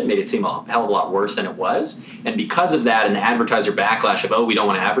presented it made it seem a hell of a lot worse than it was. And because of that and the advertiser backlash of, we don't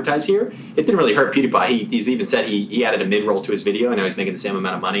want to advertise here, it didn't really hurt PewDiePie. He's even said he added a mid-roll to his video, and now he's making the same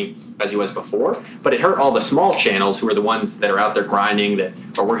amount of money as he was before. But it hurt all the small channels who are the ones that are out there grinding, that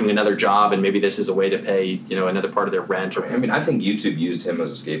are working another job, and maybe this is a way to pay another part of their rent. I mean, I think YouTube used him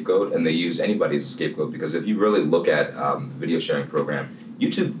as a scapegoat, and they use anybody as a scapegoat, because if you really look at the video sharing program,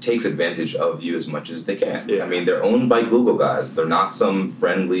 YouTube takes advantage of you as much as they can. Yeah. I mean, they're owned by Google guys. They're not some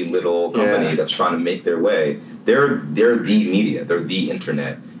friendly little company that's trying to make their way. They're the media. They're the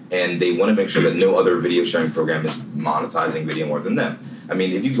internet. And they want to make sure that no other video sharing program is monetizing video more than them. I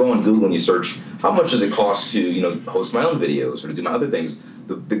mean, if you go on Google and you search, how much does it cost to host my own videos or to do my other things,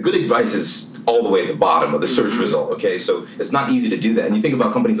 the good advice is all the way at the bottom of the search result, okay? So it's not easy to do that. And you think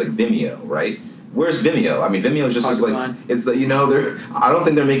about companies like Vimeo, right? Where's Vimeo? I mean, Vimeo is just I don't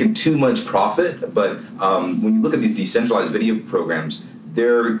think they're making too much profit, but when you look at these decentralized video programs,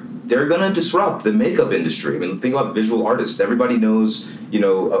 they're gonna disrupt the makeup industry. I mean, think about visual artists. Everybody knows,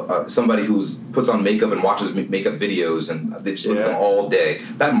 somebody who puts on makeup and watches makeup videos, and they just look at them all day.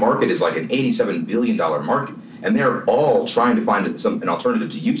 That market is like an $87 billion market. And they're all trying to find an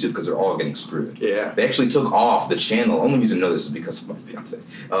alternative to YouTube because they're all getting screwed. Yeah. They actually took off the channel. Only reason I know this is because of my fiance.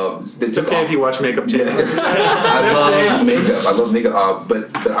 It's okay if you watch makeup too. I love makeup.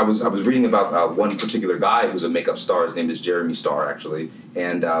 But I was reading about one particular guy who's a makeup star. His name is Jeremy Starr, actually.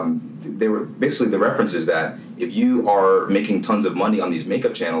 And they were basically, the reference is that if you are making tons of money on these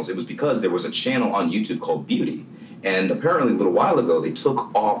makeup channels, it was because there was a channel on YouTube called Beauty. And apparently a little while ago, they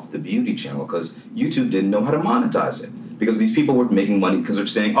took off the beauty channel because YouTube didn't know how to monetize it. Because these people were making money because they're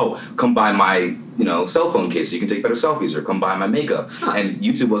saying, come buy my cell phone case so you can take better selfies, or come buy my makeup. Huh. And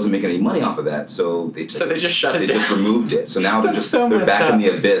YouTube wasn't making any money off of that, so they just shut it down. They just removed it. So now they're back in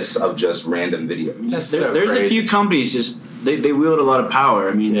the abyss of just random videos. There's a few companies they wield a lot of power.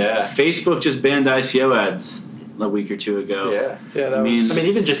 I mean, Facebook just banned ICO ads a week or two ago. I mean,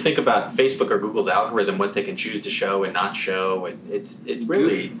 even just think about Facebook or Google's algorithm, what they can choose to show and not show, and it's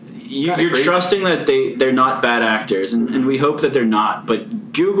really you're trusting that they're not bad actors, and we hope that they're not.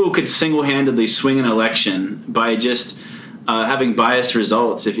 But Google could single-handedly swing an election by just having biased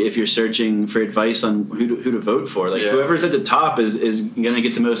results if you're searching for advice on who to vote for. Whoever's at the top is going to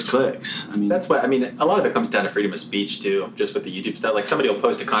get the most clicks. I mean, that's what a lot of it comes down to freedom of speech too, just with the YouTube stuff. Like, somebody will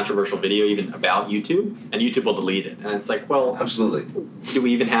post a controversial video even about YouTube, and YouTube will delete it. And it's like, well, absolutely. Do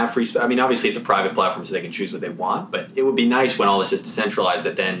we even have free speech? I mean, obviously it's a private platform, so they can choose what they want, but it would be nice when all this is decentralized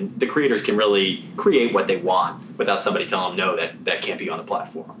that then the creators can really create what they want without somebody telling them, no, that can't be on the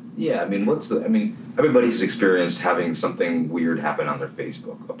platform. Yeah, everybody's experienced having something weird happen on their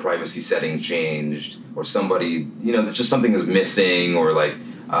Facebook. A privacy setting changed, or somebody, just something is missing, or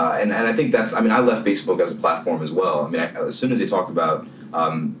and I think I left Facebook as a platform as well. I mean, as soon as they talked about,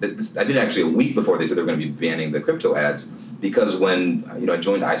 I did actually a week before they said they were going to be banning the crypto ads, because when I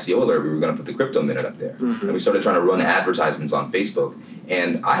joined ICO Alert, we were going to put the crypto minute up there, and we started trying to run advertisements on Facebook.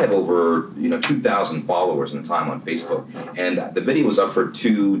 And I have over 2,000 followers in the time on Facebook, and the video was up for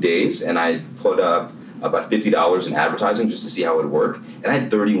 2 days, and I put up about $50 in advertising just to see how it would work, and I had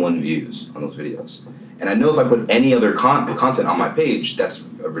 31 views on those videos. And I know if I put any other content on my page, that's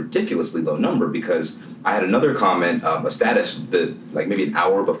a ridiculously low number, because I had another comment, a status that maybe an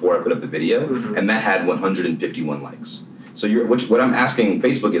hour before I put up the video, and that had 151 likes. So what I'm asking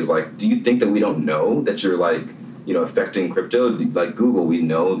Facebook is like, do you think that we don't know that you're like, affecting crypto? Like Google, we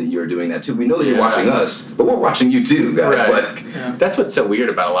know that you're doing that too. We know that you're watching us, but we're watching you too, guys. Right. Like, That's what's so weird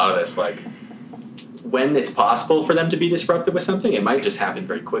about a lot of this. Like, when it's possible for them to be disruptive with something, it might just happen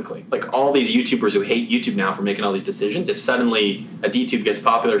very quickly. Like all these YouTubers who hate YouTube now for making all these decisions, if suddenly a DTube gets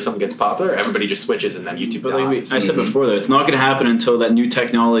popular or something gets popular, everybody just switches and then YouTube dies. I said before, though, it's not going to happen until that new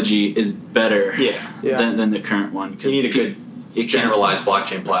technology is better than the current one. You need a good generalized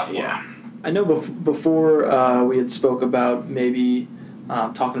blockchain platform. Yeah. I know before we had spoke about maybe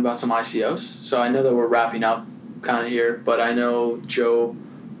talking about some ICOs. So I know that we're wrapping up kind of here, but I know Joe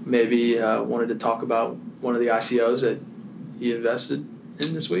maybe wanted to talk about one of the ICOs that he invested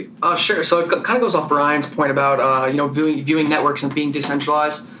in this week. Sure. So it kind of goes off Ryan's point about viewing networks and being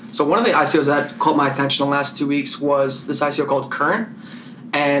decentralized. So one of the ICOs that caught my attention the last 2 weeks was this ICO called Current.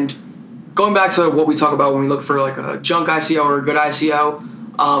 And going back to what we talk about when we look for like a junk ICO or a good ICO,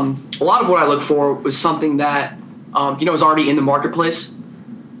 a lot of what I look for was something that is already in the marketplace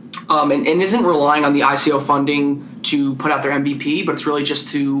and isn't relying on the ICO funding to put out their MVP, but it's really just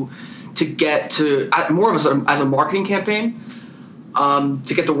to get to more of as a marketing campaign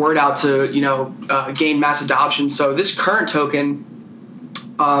to get the word out to gain mass adoption. So this Current token,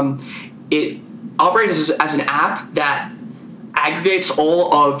 it operates as an app that aggregates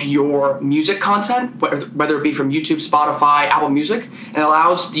all of your music content, whether it be from YouTube, Spotify, Apple Music, and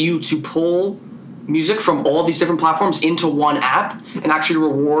allows you to pull music from all of these different platforms into one app and actually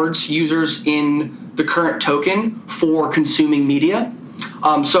rewards users in the Current token for consuming media.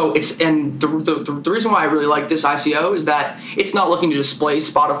 So the reason why I really like this ICO is that it's not looking to displace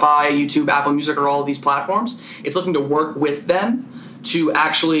Spotify, YouTube, Apple Music, or all of these platforms. It's looking to work with them to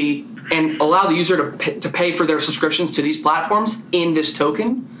actually and allow the user to pay for their subscriptions to these platforms in this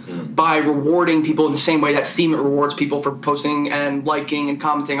token by rewarding people in the same way that Steam rewards people for posting and liking and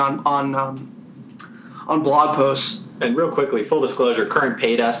commenting on blog posts. And real quickly, full disclosure, Current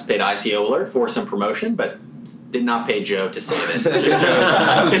paid ICO Alert for some promotion, but did not pay Joe to say this.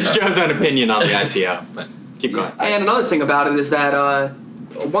 It's Joe's own opinion on the ICO, but keep going. And another thing about it is that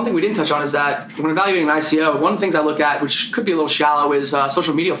one thing we didn't touch on is that when evaluating an ICO, one of the things I look at, which could be a little shallow, is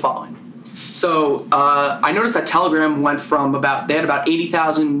social media following. So I noticed that Telegram went from they had about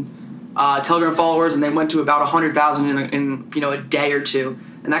 80,000 Telegram followers, and they went to about 100,000 in a day or two,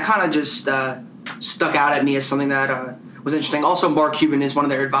 and that kind of just stuck out at me as something that was interesting. Also, Mark Cuban is one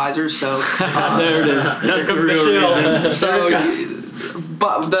of their advisors, so there it is. That's the real reason. So,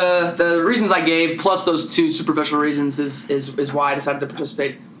 but the reasons I gave plus those two superficial reasons is why I decided to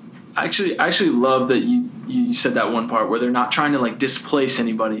participate. I actually love that you said that one part where they're not trying to like displace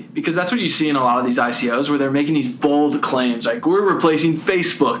anybody, because that's what you see in a lot of these ICOs where they're making these bold claims like we're replacing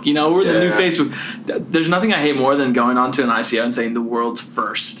Facebook, we're the new Facebook. There's nothing I hate more than going onto an ICO and saying the world's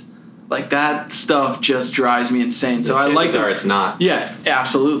first. Like that stuff just drives me insane. So I like that. It's not. Yeah,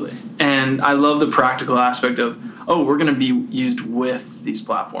 absolutely. And I love the practical aspect of we're going to be used with these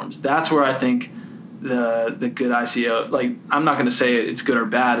platforms. That's where I think the good ICO, like I'm not going to say it's good or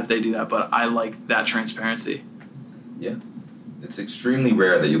bad if they do that, but I like that transparency. Yeah. It's extremely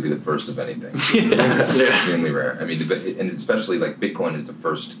rare that you'll be the first of anything. It's extremely rare. I mean, and especially like Bitcoin is the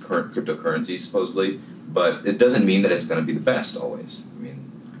first current cryptocurrency supposedly, but it doesn't mean that it's going to be the best always. I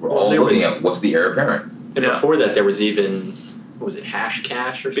mean, we're all looking at what's the heir apparent. And before that, there was even, what was it, Hash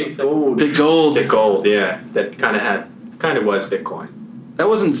Cash or something? Big Gold. Big Gold, yeah. That kind of was Bitcoin. That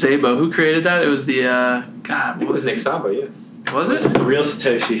wasn't Szabo. Who created that? It was the, It was Nick Szabo, yeah. Was it? The real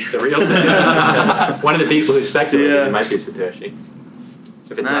Satoshi. The real Satoshi. One of the people who speculated it might be Satoshi.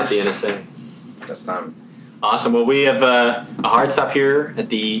 If it's not the NSA. That's time. Awesome. Well, we have a hard stop here at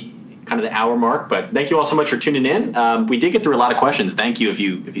the kind of the hour mark, but thank you all so much for tuning in. We did get through a lot of questions. Thank you if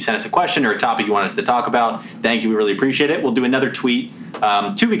you sent us a question or a topic you want us to talk about. Thank you. We really appreciate it. We'll do another tweet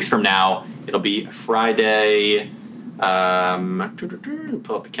 2 weeks from now. It'll be Friday. Pull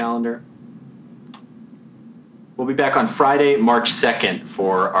up the calendar. We'll be back on Friday, March 2nd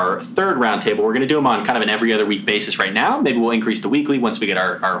for our third roundtable. We're going to do them on kind of an every other week basis right now. Maybe we'll increase to weekly once we get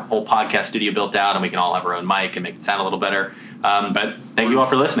our whole podcast studio built out and we can all have our own mic and make it sound a little better. But thank you all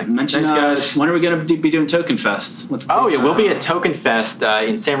for listening. Thanks, guys. When are we going to be doing Token Fest? We'll be at Token Fest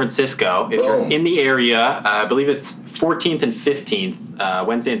in San Francisco. If you're in the area, I believe it's 14th and 15th,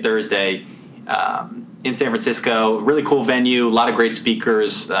 Wednesday and Thursday. In San Francisco, really cool venue, a lot of great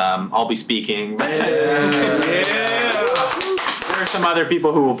speakers. I'll be speaking. There are some other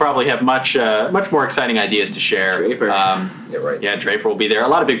people who will probably have much more exciting ideas to share. Draper. Yeah, Draper will be there. A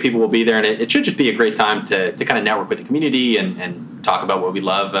lot of big people will be there, and it should just be a great time to kind of network with the community and talk about what we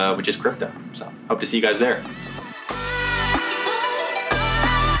love, which is crypto. So hope to see you guys there.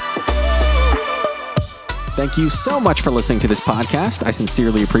 Thank you so much for listening to this podcast. I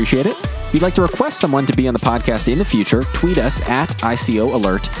sincerely appreciate it. If you'd like to request someone to be on the podcast in the future, tweet us at ICO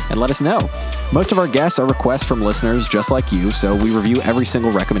Alert and let us know. Most of our guests are requests from listeners just like you, so we review every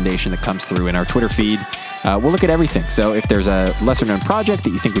single recommendation that comes through in our Twitter feed. We'll look at everything. So if there's a lesser-known project that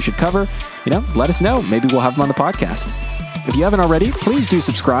you think we should cover, let us know. Maybe we'll have them on the podcast. If you haven't already, please do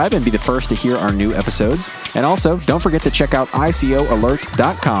subscribe and be the first to hear our new episodes. And also, don't forget to check out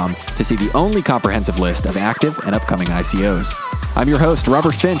ICOalert.com to see the only comprehensive list of active and upcoming ICOs. I'm your host,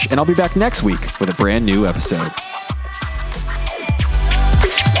 Robert Finch, and I'll be back next week with a brand new episode.